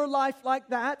see your life like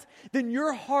that, then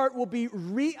your heart will be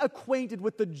reacquainted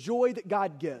with the joy that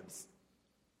God gives.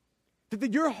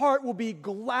 That your heart will be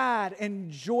glad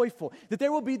and joyful, that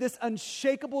there will be this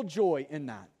unshakable joy in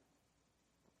that.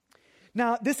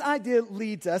 Now, this idea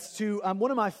leads us to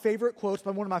one of my favorite quotes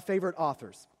by one of my favorite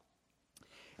authors.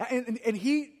 And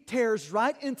he tears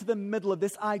right into the middle of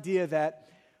this idea that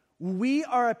we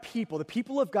are a people, the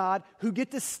people of God, who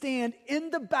get to stand in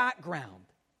the background,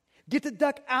 get to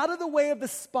duck out of the way of the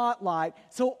spotlight,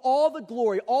 so all the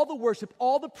glory, all the worship,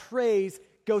 all the praise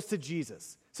goes to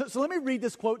Jesus. So let me read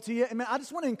this quote to you. And I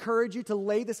just want to encourage you to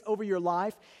lay this over your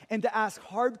life and to ask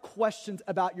hard questions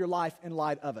about your life in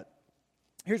light of it.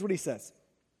 Here's what he says.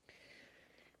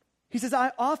 He says,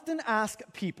 I often ask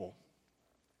people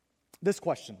this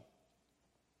question.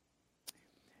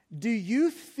 Do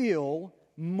you feel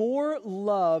more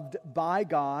loved by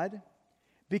God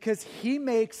because he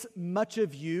makes much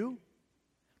of you,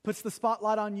 puts the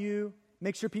spotlight on you,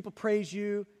 makes sure people praise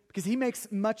you, because he makes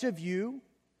much of you?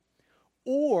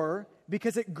 Or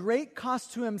because at great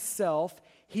cost to himself,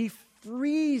 he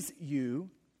frees you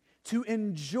to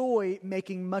enjoy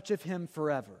making much of him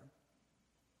forever?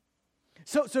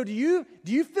 So do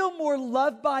you feel more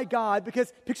loved by God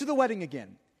because, picture the wedding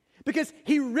again, because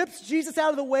he rips Jesus out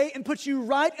of the way and puts you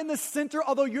right in the center,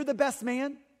 although you're the best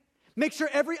man? Make sure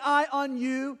every eye on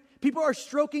you, people are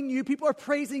stroking you, people are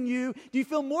praising you. Do you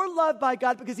feel more loved by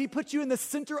God because he put you in the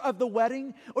center of the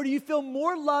wedding? Or do you feel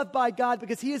more loved by God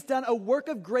because he has done a work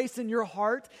of grace in your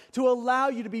heart to allow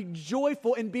you to be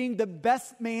joyful in being the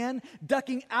best man,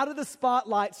 ducking out of the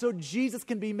spotlight so Jesus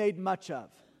can be made much of?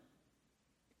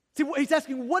 See, he's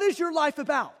asking, what is your life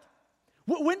about?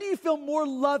 When do you feel more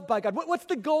loved by God? What's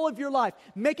the goal of your life?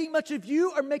 Making much of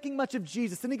you or making much of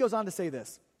Jesus? Then he goes on to say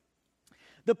this.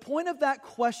 The point of that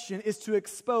question is to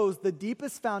expose the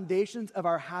deepest foundations of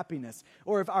our happiness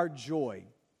or of our joy.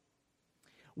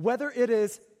 Whether it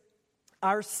is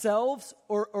ourselves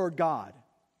or God.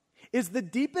 Is the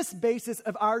deepest basis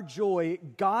of our joy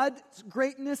God's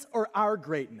greatness or our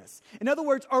greatness? In other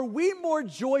words, are we more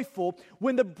joyful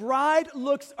when the bride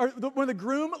looks, or when the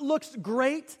groom looks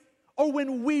great, or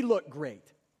when we look great?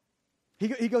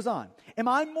 He goes on. Am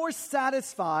I more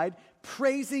satisfied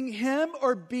praising him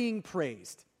or being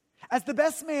praised? As the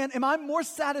best man, am I more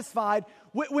satisfied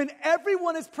when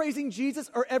everyone is praising Jesus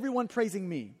or everyone praising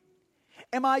me?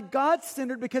 Am I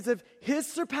God-centered because of his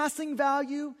surpassing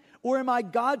value, or am I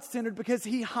God-centered because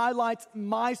he highlights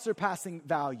my surpassing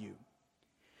value?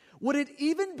 Would it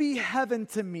even be heaven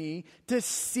to me to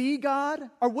see God?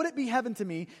 Or would it be heaven to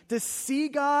me to see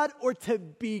God or to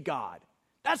be God?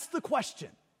 That's the question.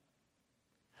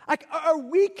 Like, are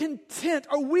we content?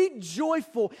 Are we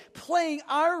joyful playing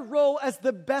our role as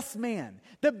the best man,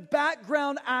 the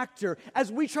background actor,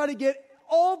 as we try to get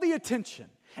all the attention,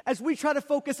 as we try to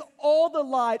focus all the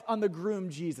light on the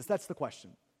groom Jesus? That's the question.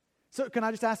 So can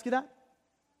I just ask you that?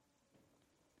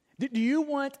 Do you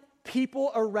want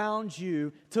people around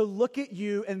you to look at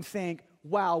you and think,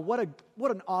 wow, what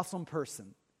an awesome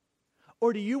person?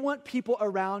 Or do you want people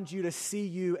around you to see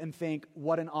you and think,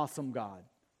 what an awesome God?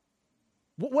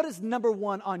 What is number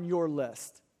one on your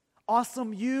list?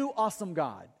 Awesome you, awesome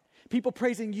God. People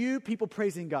praising you, people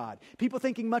praising God. People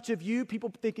thinking much of you,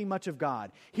 people thinking much of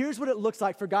God. Here's what it looks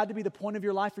like for God to be the point of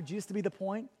your life, for Jesus to be the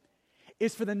point.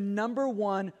 Is for the number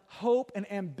one hope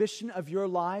and ambition of your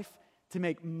life to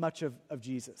make much of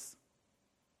Jesus.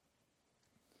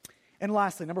 And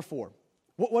lastly, number 4,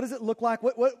 what does it look like?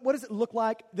 What does it look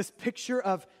like, this picture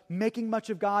of making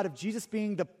much of God, of Jesus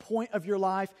being the point of your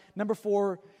life? Number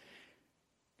 4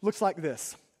 looks like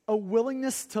this: a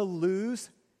willingness to lose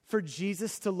for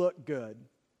Jesus to look good.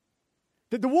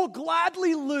 That we'll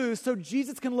gladly lose so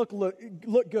Jesus can look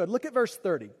good. Look at verse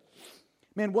 30.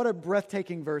 Man, what a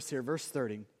breathtaking verse here. Verse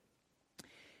 30.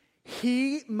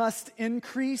 He must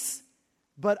increase,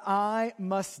 but I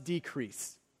must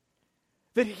decrease.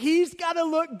 That he's got to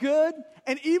look good,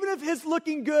 and even if his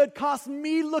looking good costs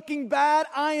me looking bad,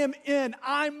 I am in.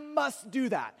 I must do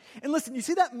that. And listen, you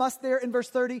see that must there in verse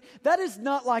 30? That is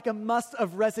not like a must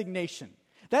of resignation.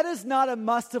 That is not a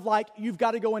must of like, you've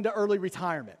got to go into early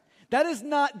retirement. That is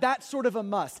not that sort of a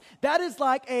must. That is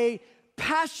like a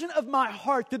passion of my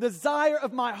heart, the desire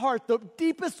of my heart, the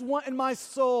deepest want in my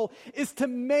soul is to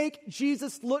make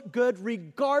Jesus look good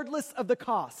regardless of the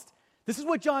cost. This is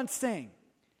what John's saying.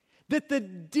 That the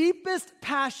deepest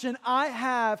passion I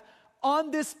have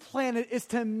on this planet is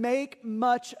to make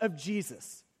much of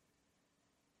Jesus.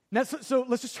 Now, so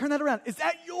let's just turn that around. Is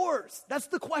that yours? That's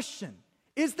the question.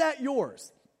 Is that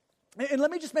yours? And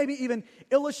let me just maybe even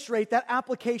illustrate that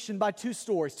application by two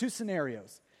stories, two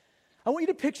scenarios. I want you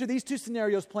to picture these two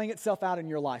scenarios playing itself out in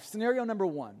your life. Scenario number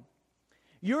one,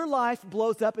 your life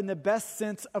blows up in the best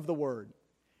sense of the word.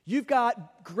 You've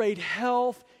got great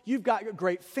health, you've got a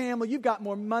great family, you've got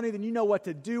more money than you know what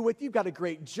to do with, you've got a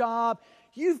great job,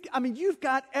 you've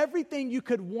got everything you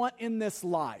could want in this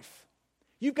life.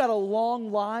 You've got a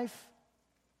long life,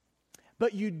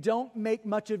 but you don't make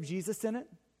much of Jesus in it.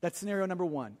 That's scenario number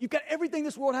one. You've got everything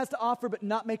this world has to offer, but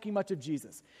not making much of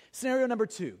Jesus. Scenario number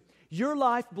two, your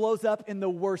life blows up in the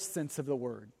worst sense of the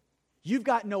word. You've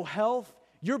got no health,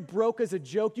 you're broke as a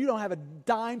joke, you don't have a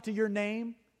dime to your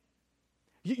name.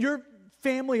 Your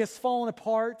family has fallen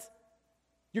apart.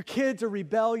 Your kids are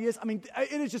rebellious.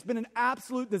 It has just been an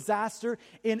absolute disaster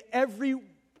in every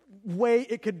way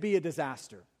it could be a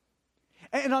disaster.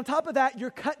 And on top of that,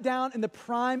 you're cut down in the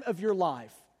prime of your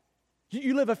life.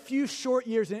 You live a few short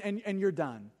years and you're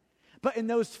done. But in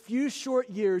those few short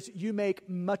years, you make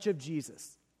much of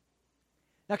Jesus.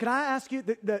 Now, can I ask you,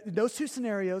 those two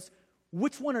scenarios,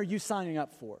 which one are you signing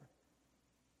up for?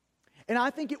 And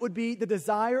I think it would be the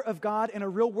desire of God and a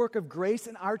real work of grace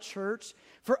in our church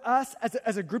for us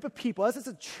as a group of people, us as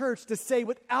a church, to say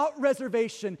without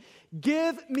reservation,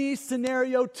 give me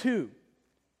scenario two.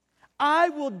 I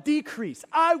will decrease.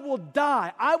 I will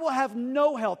die. I will have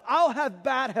no health. I'll have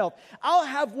bad health. I'll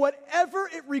have whatever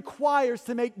it requires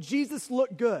to make Jesus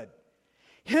look good.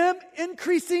 Him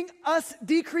increasing, us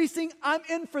decreasing, I'm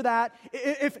in for that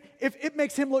if it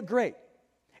makes him look great.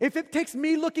 If it takes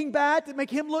me looking bad to make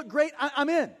him look great, I'm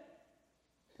in.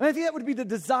 And I think that would be the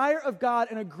desire of God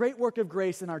and a great work of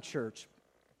grace in our church.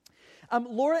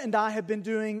 Laura and I have been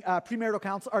doing premarital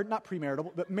counsel, or not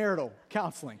premarital, but marital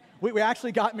counseling. We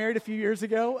actually got married a few years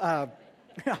ago.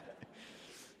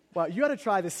 Well, you ought to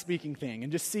try this speaking thing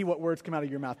and just see what words come out of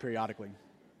your mouth periodically.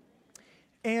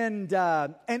 And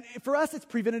for us, it's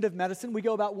preventative medicine. We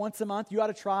go about once a month. You ought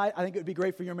to try it. I think it would be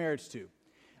great for your marriage too.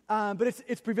 But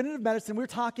it's preventative medicine. We were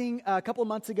talking a couple of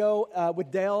months ago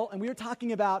with Dale, and we were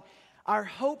talking about our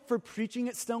hope for preaching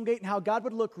at Stonegate and how God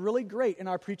would look really great in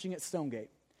our preaching at Stonegate.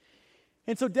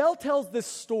 And so Dale tells this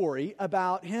story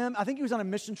about him. I think he was on a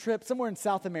mission trip somewhere in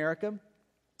South America.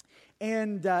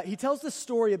 And he tells this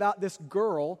story about this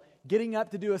girl getting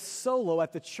up to do a solo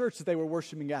at the church that they were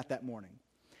worshiping at that morning.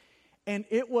 And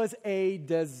it was a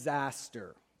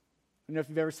disaster. I don't know if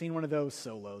you've ever seen one of those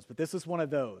solos, but this was one of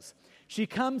those. She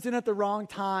comes in at the wrong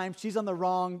time. She's on the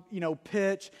wrong,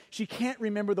 pitch. She can't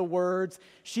remember the words.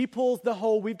 She pulls the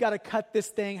whole, we've got to cut this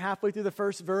thing halfway through the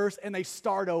first verse, and they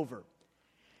start over.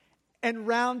 And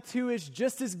round two is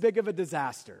just as big of a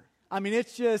disaster.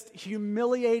 It's just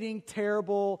humiliating,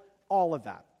 terrible, all of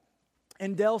that.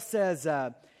 And Dale says,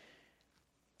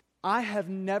 I have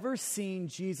never seen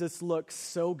Jesus look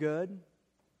so good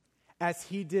as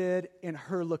he did in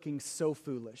her looking so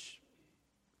foolish.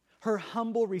 Her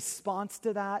humble response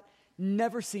to that,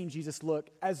 never seen Jesus look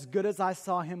as good as I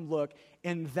saw him look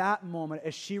in that moment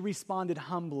as she responded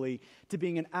humbly to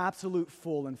being an absolute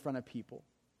fool in front of people.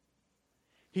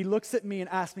 He looks at me and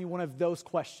asks me one of those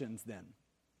questions then.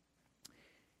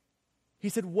 He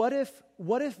said, what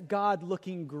if God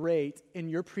looking great in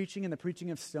your preaching and the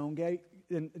preaching of Stonegate,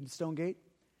 in Stonegate,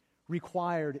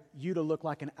 required you to look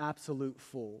like an absolute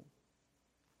fool?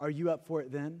 Are you up for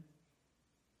it then?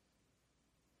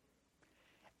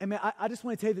 And I just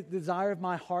want to tell you that the desire of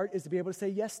my heart is to be able to say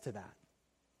yes to that.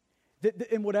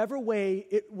 That in whatever way,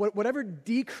 whatever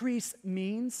decrease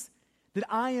means, that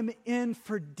I am in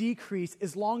for decrease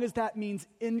as long as that means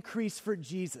increase for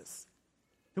Jesus.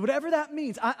 Whatever that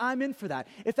means, I'm in for that.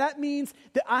 If that means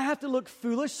that I have to look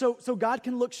foolish so God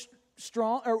can look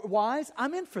strong or wise,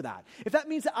 I'm in for that. If that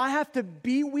means that I have to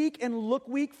be weak and look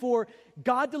weak for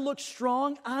God to look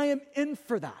strong, I am in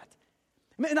for that.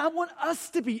 And I want us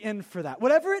to be in for that.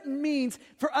 Whatever it means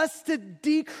for us to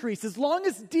decrease, as long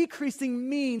as decreasing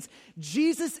means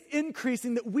Jesus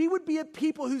increasing, that we would be a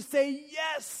people who say,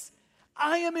 yes,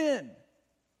 I am in.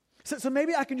 So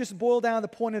maybe I can just boil down the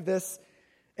point of this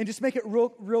and just make it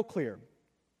real clear.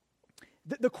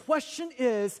 The question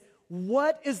is,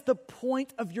 what is the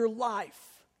point of your life?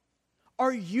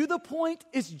 Are you the point?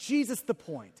 Is Jesus the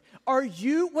point? Are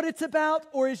you what it's about,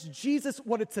 or is Jesus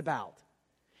what it's about?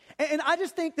 And I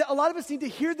just think that a lot of us need to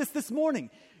hear this morning.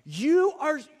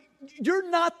 You're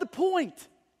not the point.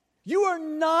 You are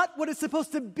not what is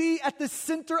supposed to be at the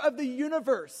center of the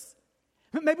universe.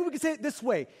 Maybe we could say it this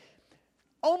way.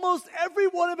 Almost every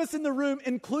one of us in the room,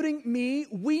 including me,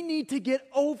 we need to get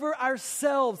over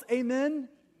ourselves. Amen?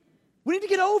 We need to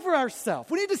get over ourselves.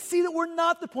 We need to see that we're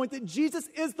not the point, that Jesus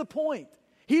is the point.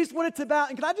 He's what it's about.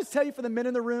 And can I just tell you, for the men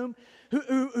in the room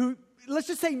who let's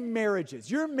just say marriages.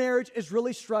 Your marriage is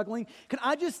really struggling. Can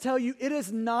I just tell you, it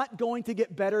is not going to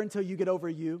get better until you get over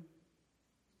you.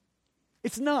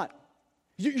 It's not.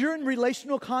 You're in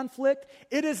relational conflict.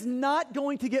 It is not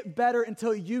going to get better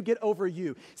until you get over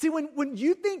you. See, when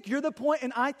you think you're the point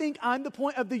and I think I'm the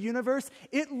point of the universe,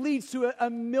 it leads to a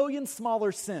million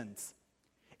smaller sins.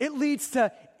 It leads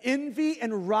to envy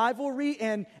and rivalry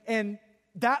and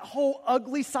that whole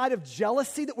ugly side of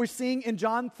jealousy that we're seeing in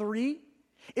John 3.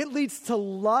 It leads to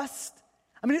lust.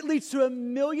 It leads to a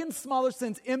million smaller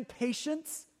sins.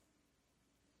 Impatience.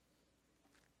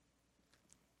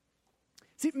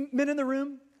 See, men in the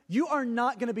room, you are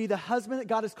not going to be the husband that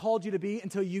God has called you to be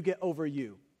until you get over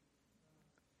you.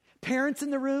 Parents in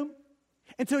the room,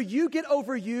 until you get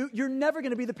over you, you're never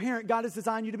going to be the parent God has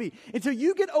designed you to be. Until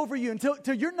you get over you,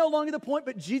 until you're no longer the point,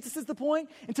 but Jesus is the point,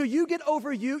 until you get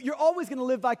over you, you're always going to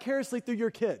live vicariously through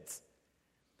your kids.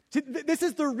 See, this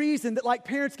is the reason that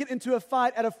parents get into a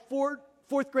fight at a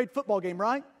fourth grade football game,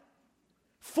 right?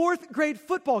 Fourth grade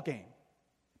football game.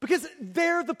 Because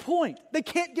they're the point. They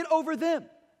can't get over them.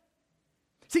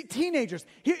 See, teenagers,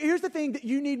 here's the thing that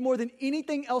you need more than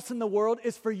anything else in the world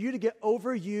is for you to get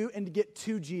over you and to get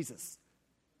to Jesus.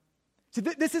 So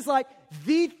this is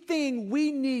the thing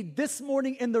we need this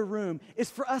morning in the room is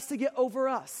for us to get over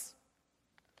us.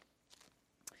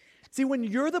 See, when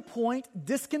you're the point,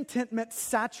 discontentment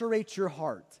saturates your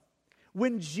heart.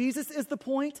 When Jesus is the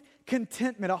point,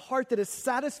 contentment, a heart that is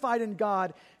satisfied in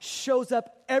God, shows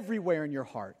up everywhere in your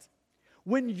heart.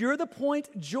 When you're the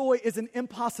point, joy is an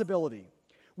impossibility.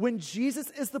 When Jesus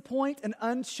is the point, an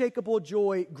unshakable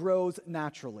joy grows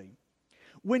naturally.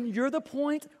 When you're the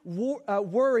point,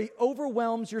 worry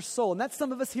overwhelms your soul. And that's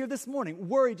some of us here this morning,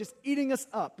 worry just eating us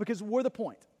up because we're the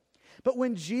point. But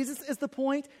when Jesus is the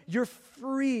point, you're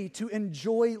free to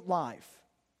enjoy life.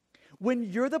 When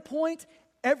you're the point,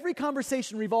 every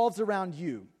conversation revolves around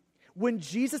you. When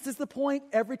Jesus is the point,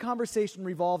 every conversation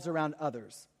revolves around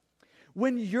others.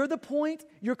 When you're the point,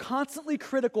 you're constantly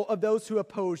critical of those who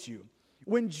oppose you.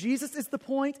 When Jesus is the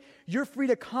point, you're free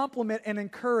to compliment and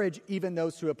encourage even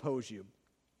those who oppose you.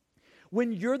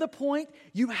 When you're the point,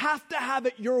 you have to have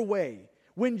it your way.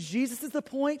 When Jesus is the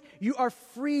point, you are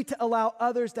free to allow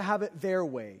others to have it their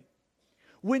way.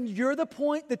 When you're the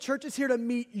point, the church is here to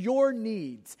meet your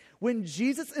needs. When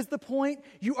Jesus is the point,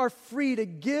 you are free to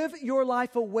give your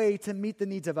life away to meet the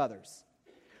needs of others.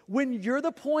 When you're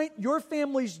the point, your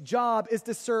family's job is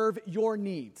to serve your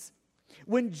needs.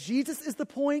 When Jesus is the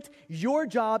point, your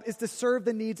job is to serve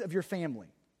the needs of your family.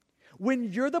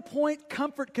 When you're the point,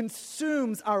 comfort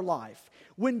consumes our life.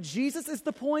 When Jesus is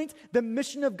the point, the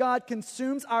mission of God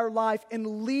consumes our life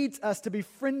and leads us to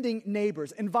befriending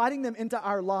neighbors, inviting them into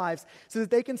our lives so that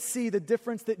they can see the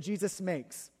difference that Jesus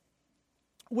makes.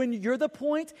 When you're the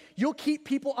point, you'll keep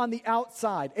people on the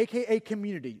outside, aka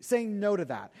community, saying no to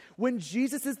that. When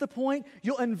Jesus is the point,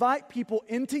 you'll invite people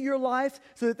into your life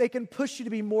so that they can push you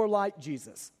to be more like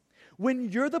Jesus.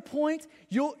 When you're the point,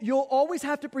 you'll always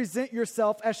have to present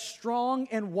yourself as strong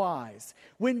and wise.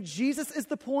 When Jesus is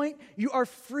the point, you are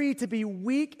free to be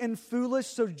weak and foolish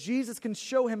so Jesus can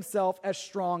show himself as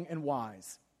strong and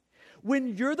wise.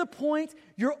 When you're the point,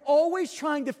 you're always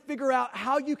trying to figure out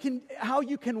how you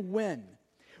can win.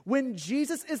 When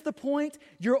Jesus is the point,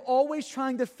 you're always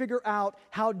trying to figure out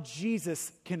how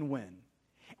Jesus can win.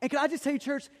 And can I just tell you,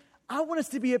 church, I want us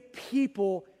to be a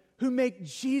people who make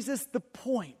Jesus the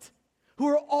point, who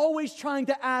are always trying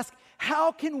to ask,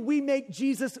 how can we make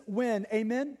Jesus win?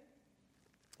 Amen?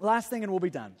 Last thing, and we'll be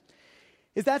done,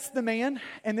 is that's the man,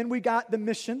 and then we got the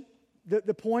mission.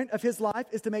 The point of his life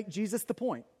is to make Jesus the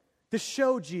point, to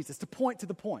show Jesus, to point to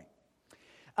the point.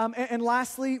 And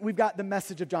lastly, we've got the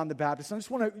message of John the Baptist. I just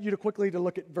want you to quickly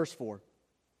look at verse 4.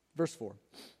 Verse 4.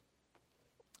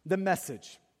 The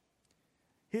message.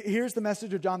 Here's the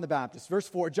message of John the Baptist. Verse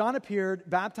 4, John appeared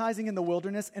baptizing in the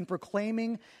wilderness and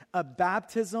proclaiming a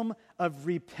baptism of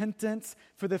repentance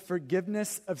for the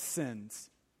forgiveness of sins.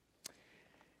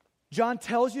 John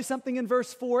tells you something in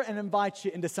verse 4 and invites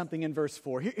you into something in verse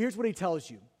 4. Here's what he tells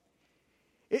you.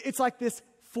 It's like this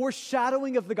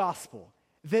foreshadowing of the gospel.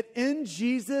 That in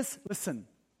Jesus, listen,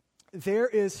 there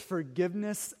is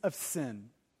forgiveness of sin.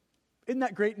 Isn't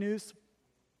that great news?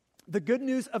 The good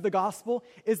news of the gospel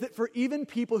is that for even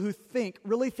people who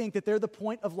really think that they're the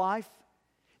point of life,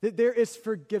 that there is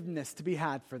forgiveness to be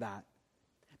had for that.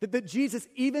 That Jesus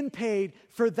even paid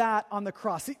for that on the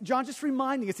cross. See, John's just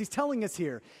reminding us, he's telling us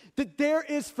here, that there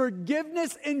is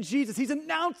forgiveness in Jesus. He's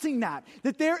announcing that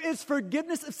there is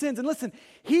forgiveness of sins. And listen,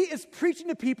 he is preaching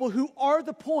to people who are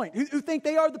the point, who think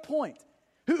they are the point,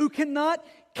 who cannot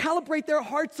calibrate their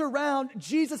hearts around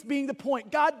Jesus being the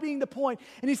point, God being the point.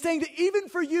 And he's saying that even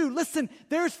for you, listen,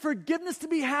 there's forgiveness to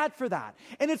be had for that.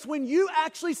 And it's when you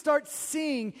actually start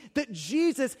seeing that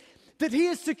Jesus, that he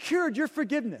has secured your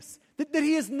forgiveness, that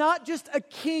he is not just a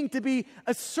king to be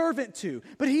a servant to,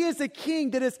 but he is a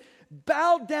king that has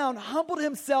bowed down, humbled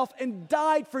himself, and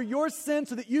died for your sin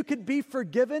so that you could be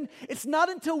forgiven. It's not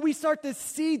until we start to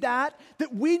see that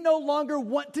we no longer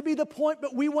want to be the point,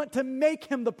 but we want to make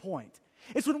him the point.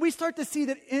 It's when we start to see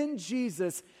that in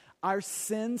Jesus, our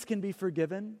sins can be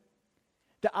forgiven,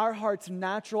 that our heart's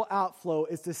natural outflow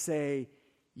is to say,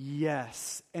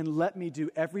 yes, and let me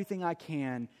do everything I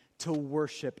can to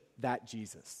worship that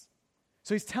Jesus.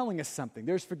 So he's telling us something.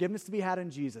 There's forgiveness to be had in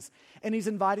Jesus. And he's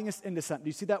inviting us into something. Do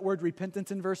you see that word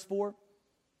repentance in verse 4?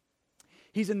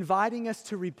 He's inviting us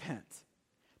to repent,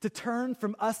 to turn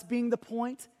from us being the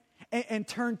point and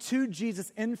turn to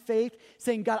Jesus in faith,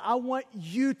 saying, God, I want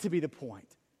you to be the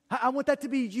point. I want that to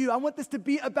be you. I want this to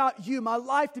be about you, my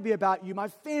life to be about you, my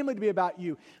family to be about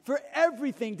you, for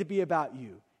everything to be about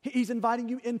you. He's inviting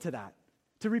you into that,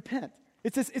 to repent.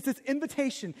 It's this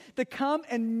invitation to come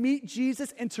and meet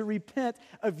Jesus and to repent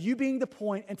of you being the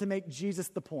point and to make Jesus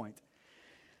the point.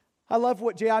 I love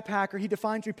what J.I. Packer, he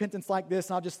defines repentance like this,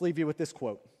 and I'll just leave you with this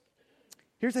quote.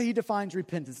 Here's how he defines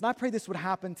repentance, and I pray this would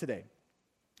happen today.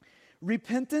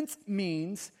 Repentance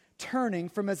means turning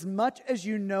from as much as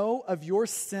you know of your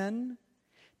sin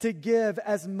to give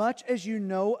as much as you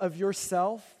know of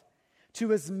yourself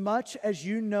to as much as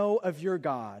you know of your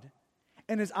God.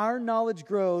 And as our knowledge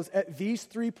grows at these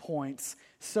 3 points,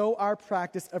 so our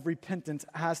practice of repentance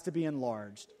has to be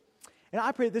enlarged. And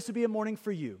I pray that this would be a morning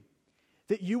for you,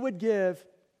 that you would give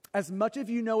as much of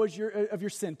you know as of your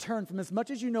sin, turn from as much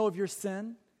as you know of your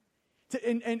sin,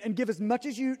 and give as much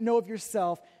as you know of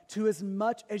yourself to as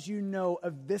much as you know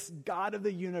of this God of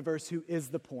the universe who is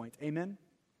the point. Amen?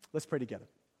 Let's pray together.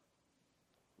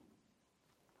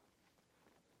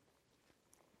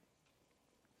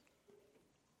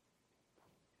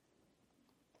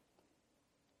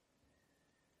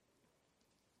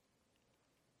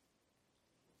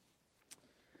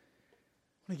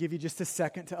 I'm going to give you just a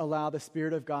second to allow the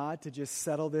Spirit of God to just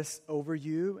settle this over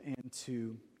you and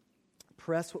to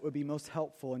press what would be most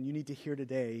helpful and you need to hear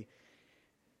today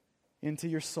into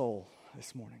your soul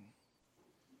this morning.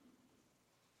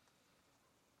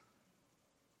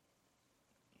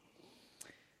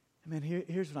 Man,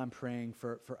 here's what I'm praying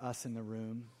for us in the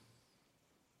room,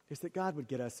 is that God would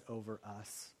get us over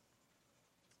us.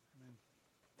 Amen.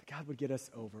 That God would get us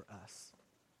over us.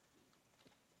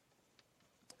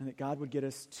 And that God would get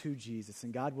us to Jesus,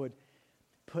 and God would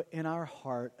put in our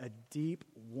heart a deep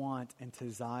want and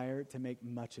desire to make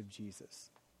much of Jesus.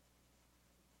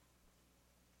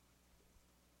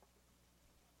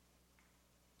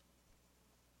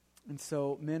 And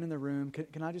so, men in the room,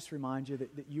 can I just remind you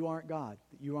that you aren't God,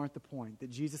 that you aren't the point,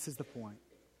 that Jesus is the point.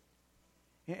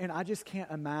 And I just can't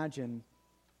imagine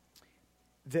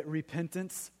that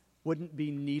repentance wouldn't be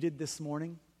needed this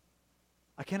morning.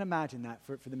 I can't imagine that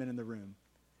for the men in the room.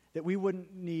 That we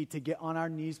wouldn't need to get on our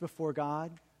knees before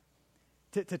God,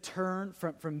 to turn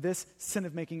from this sin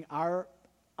of making our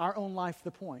own life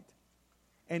the point,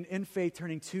 and in faith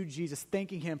turning to Jesus,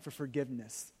 thanking Him for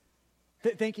forgiveness,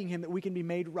 thanking Him that we can be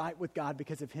made right with God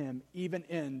because of Him, even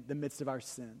in the midst of our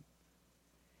sin.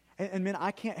 And men,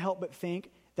 I can't help but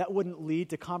think that wouldn't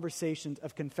lead to conversations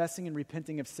of confessing and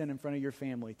repenting of sin in front of your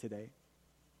family today.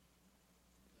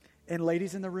 And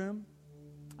ladies in the room,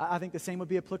 I think the same would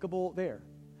be applicable there.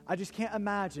 I just can't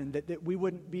imagine that we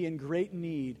wouldn't be in great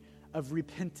need of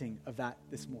repenting of that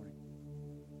this morning.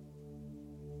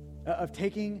 Of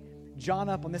taking John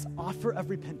up on this offer of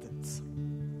repentance.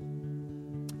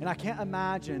 And I can't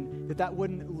imagine that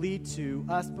wouldn't lead to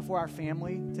us before our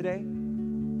family today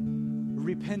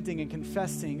repenting and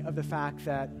confessing of the fact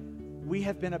that we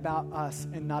have been about us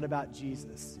and not about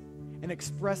Jesus. And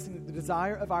expressing that the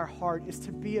desire of our heart is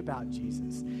to be about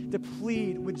Jesus, to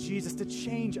plead with Jesus to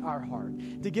change our heart,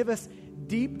 to give us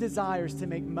deep desires to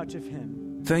make much of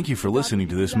Him. Thank you for listening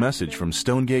to this message from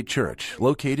Stonegate Church,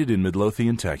 located in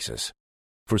Midlothian, Texas.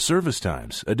 For service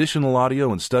times, additional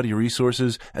audio and study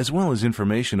resources, as well as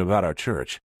information about our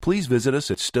church, please visit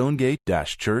us at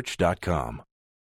stonegate-church.com.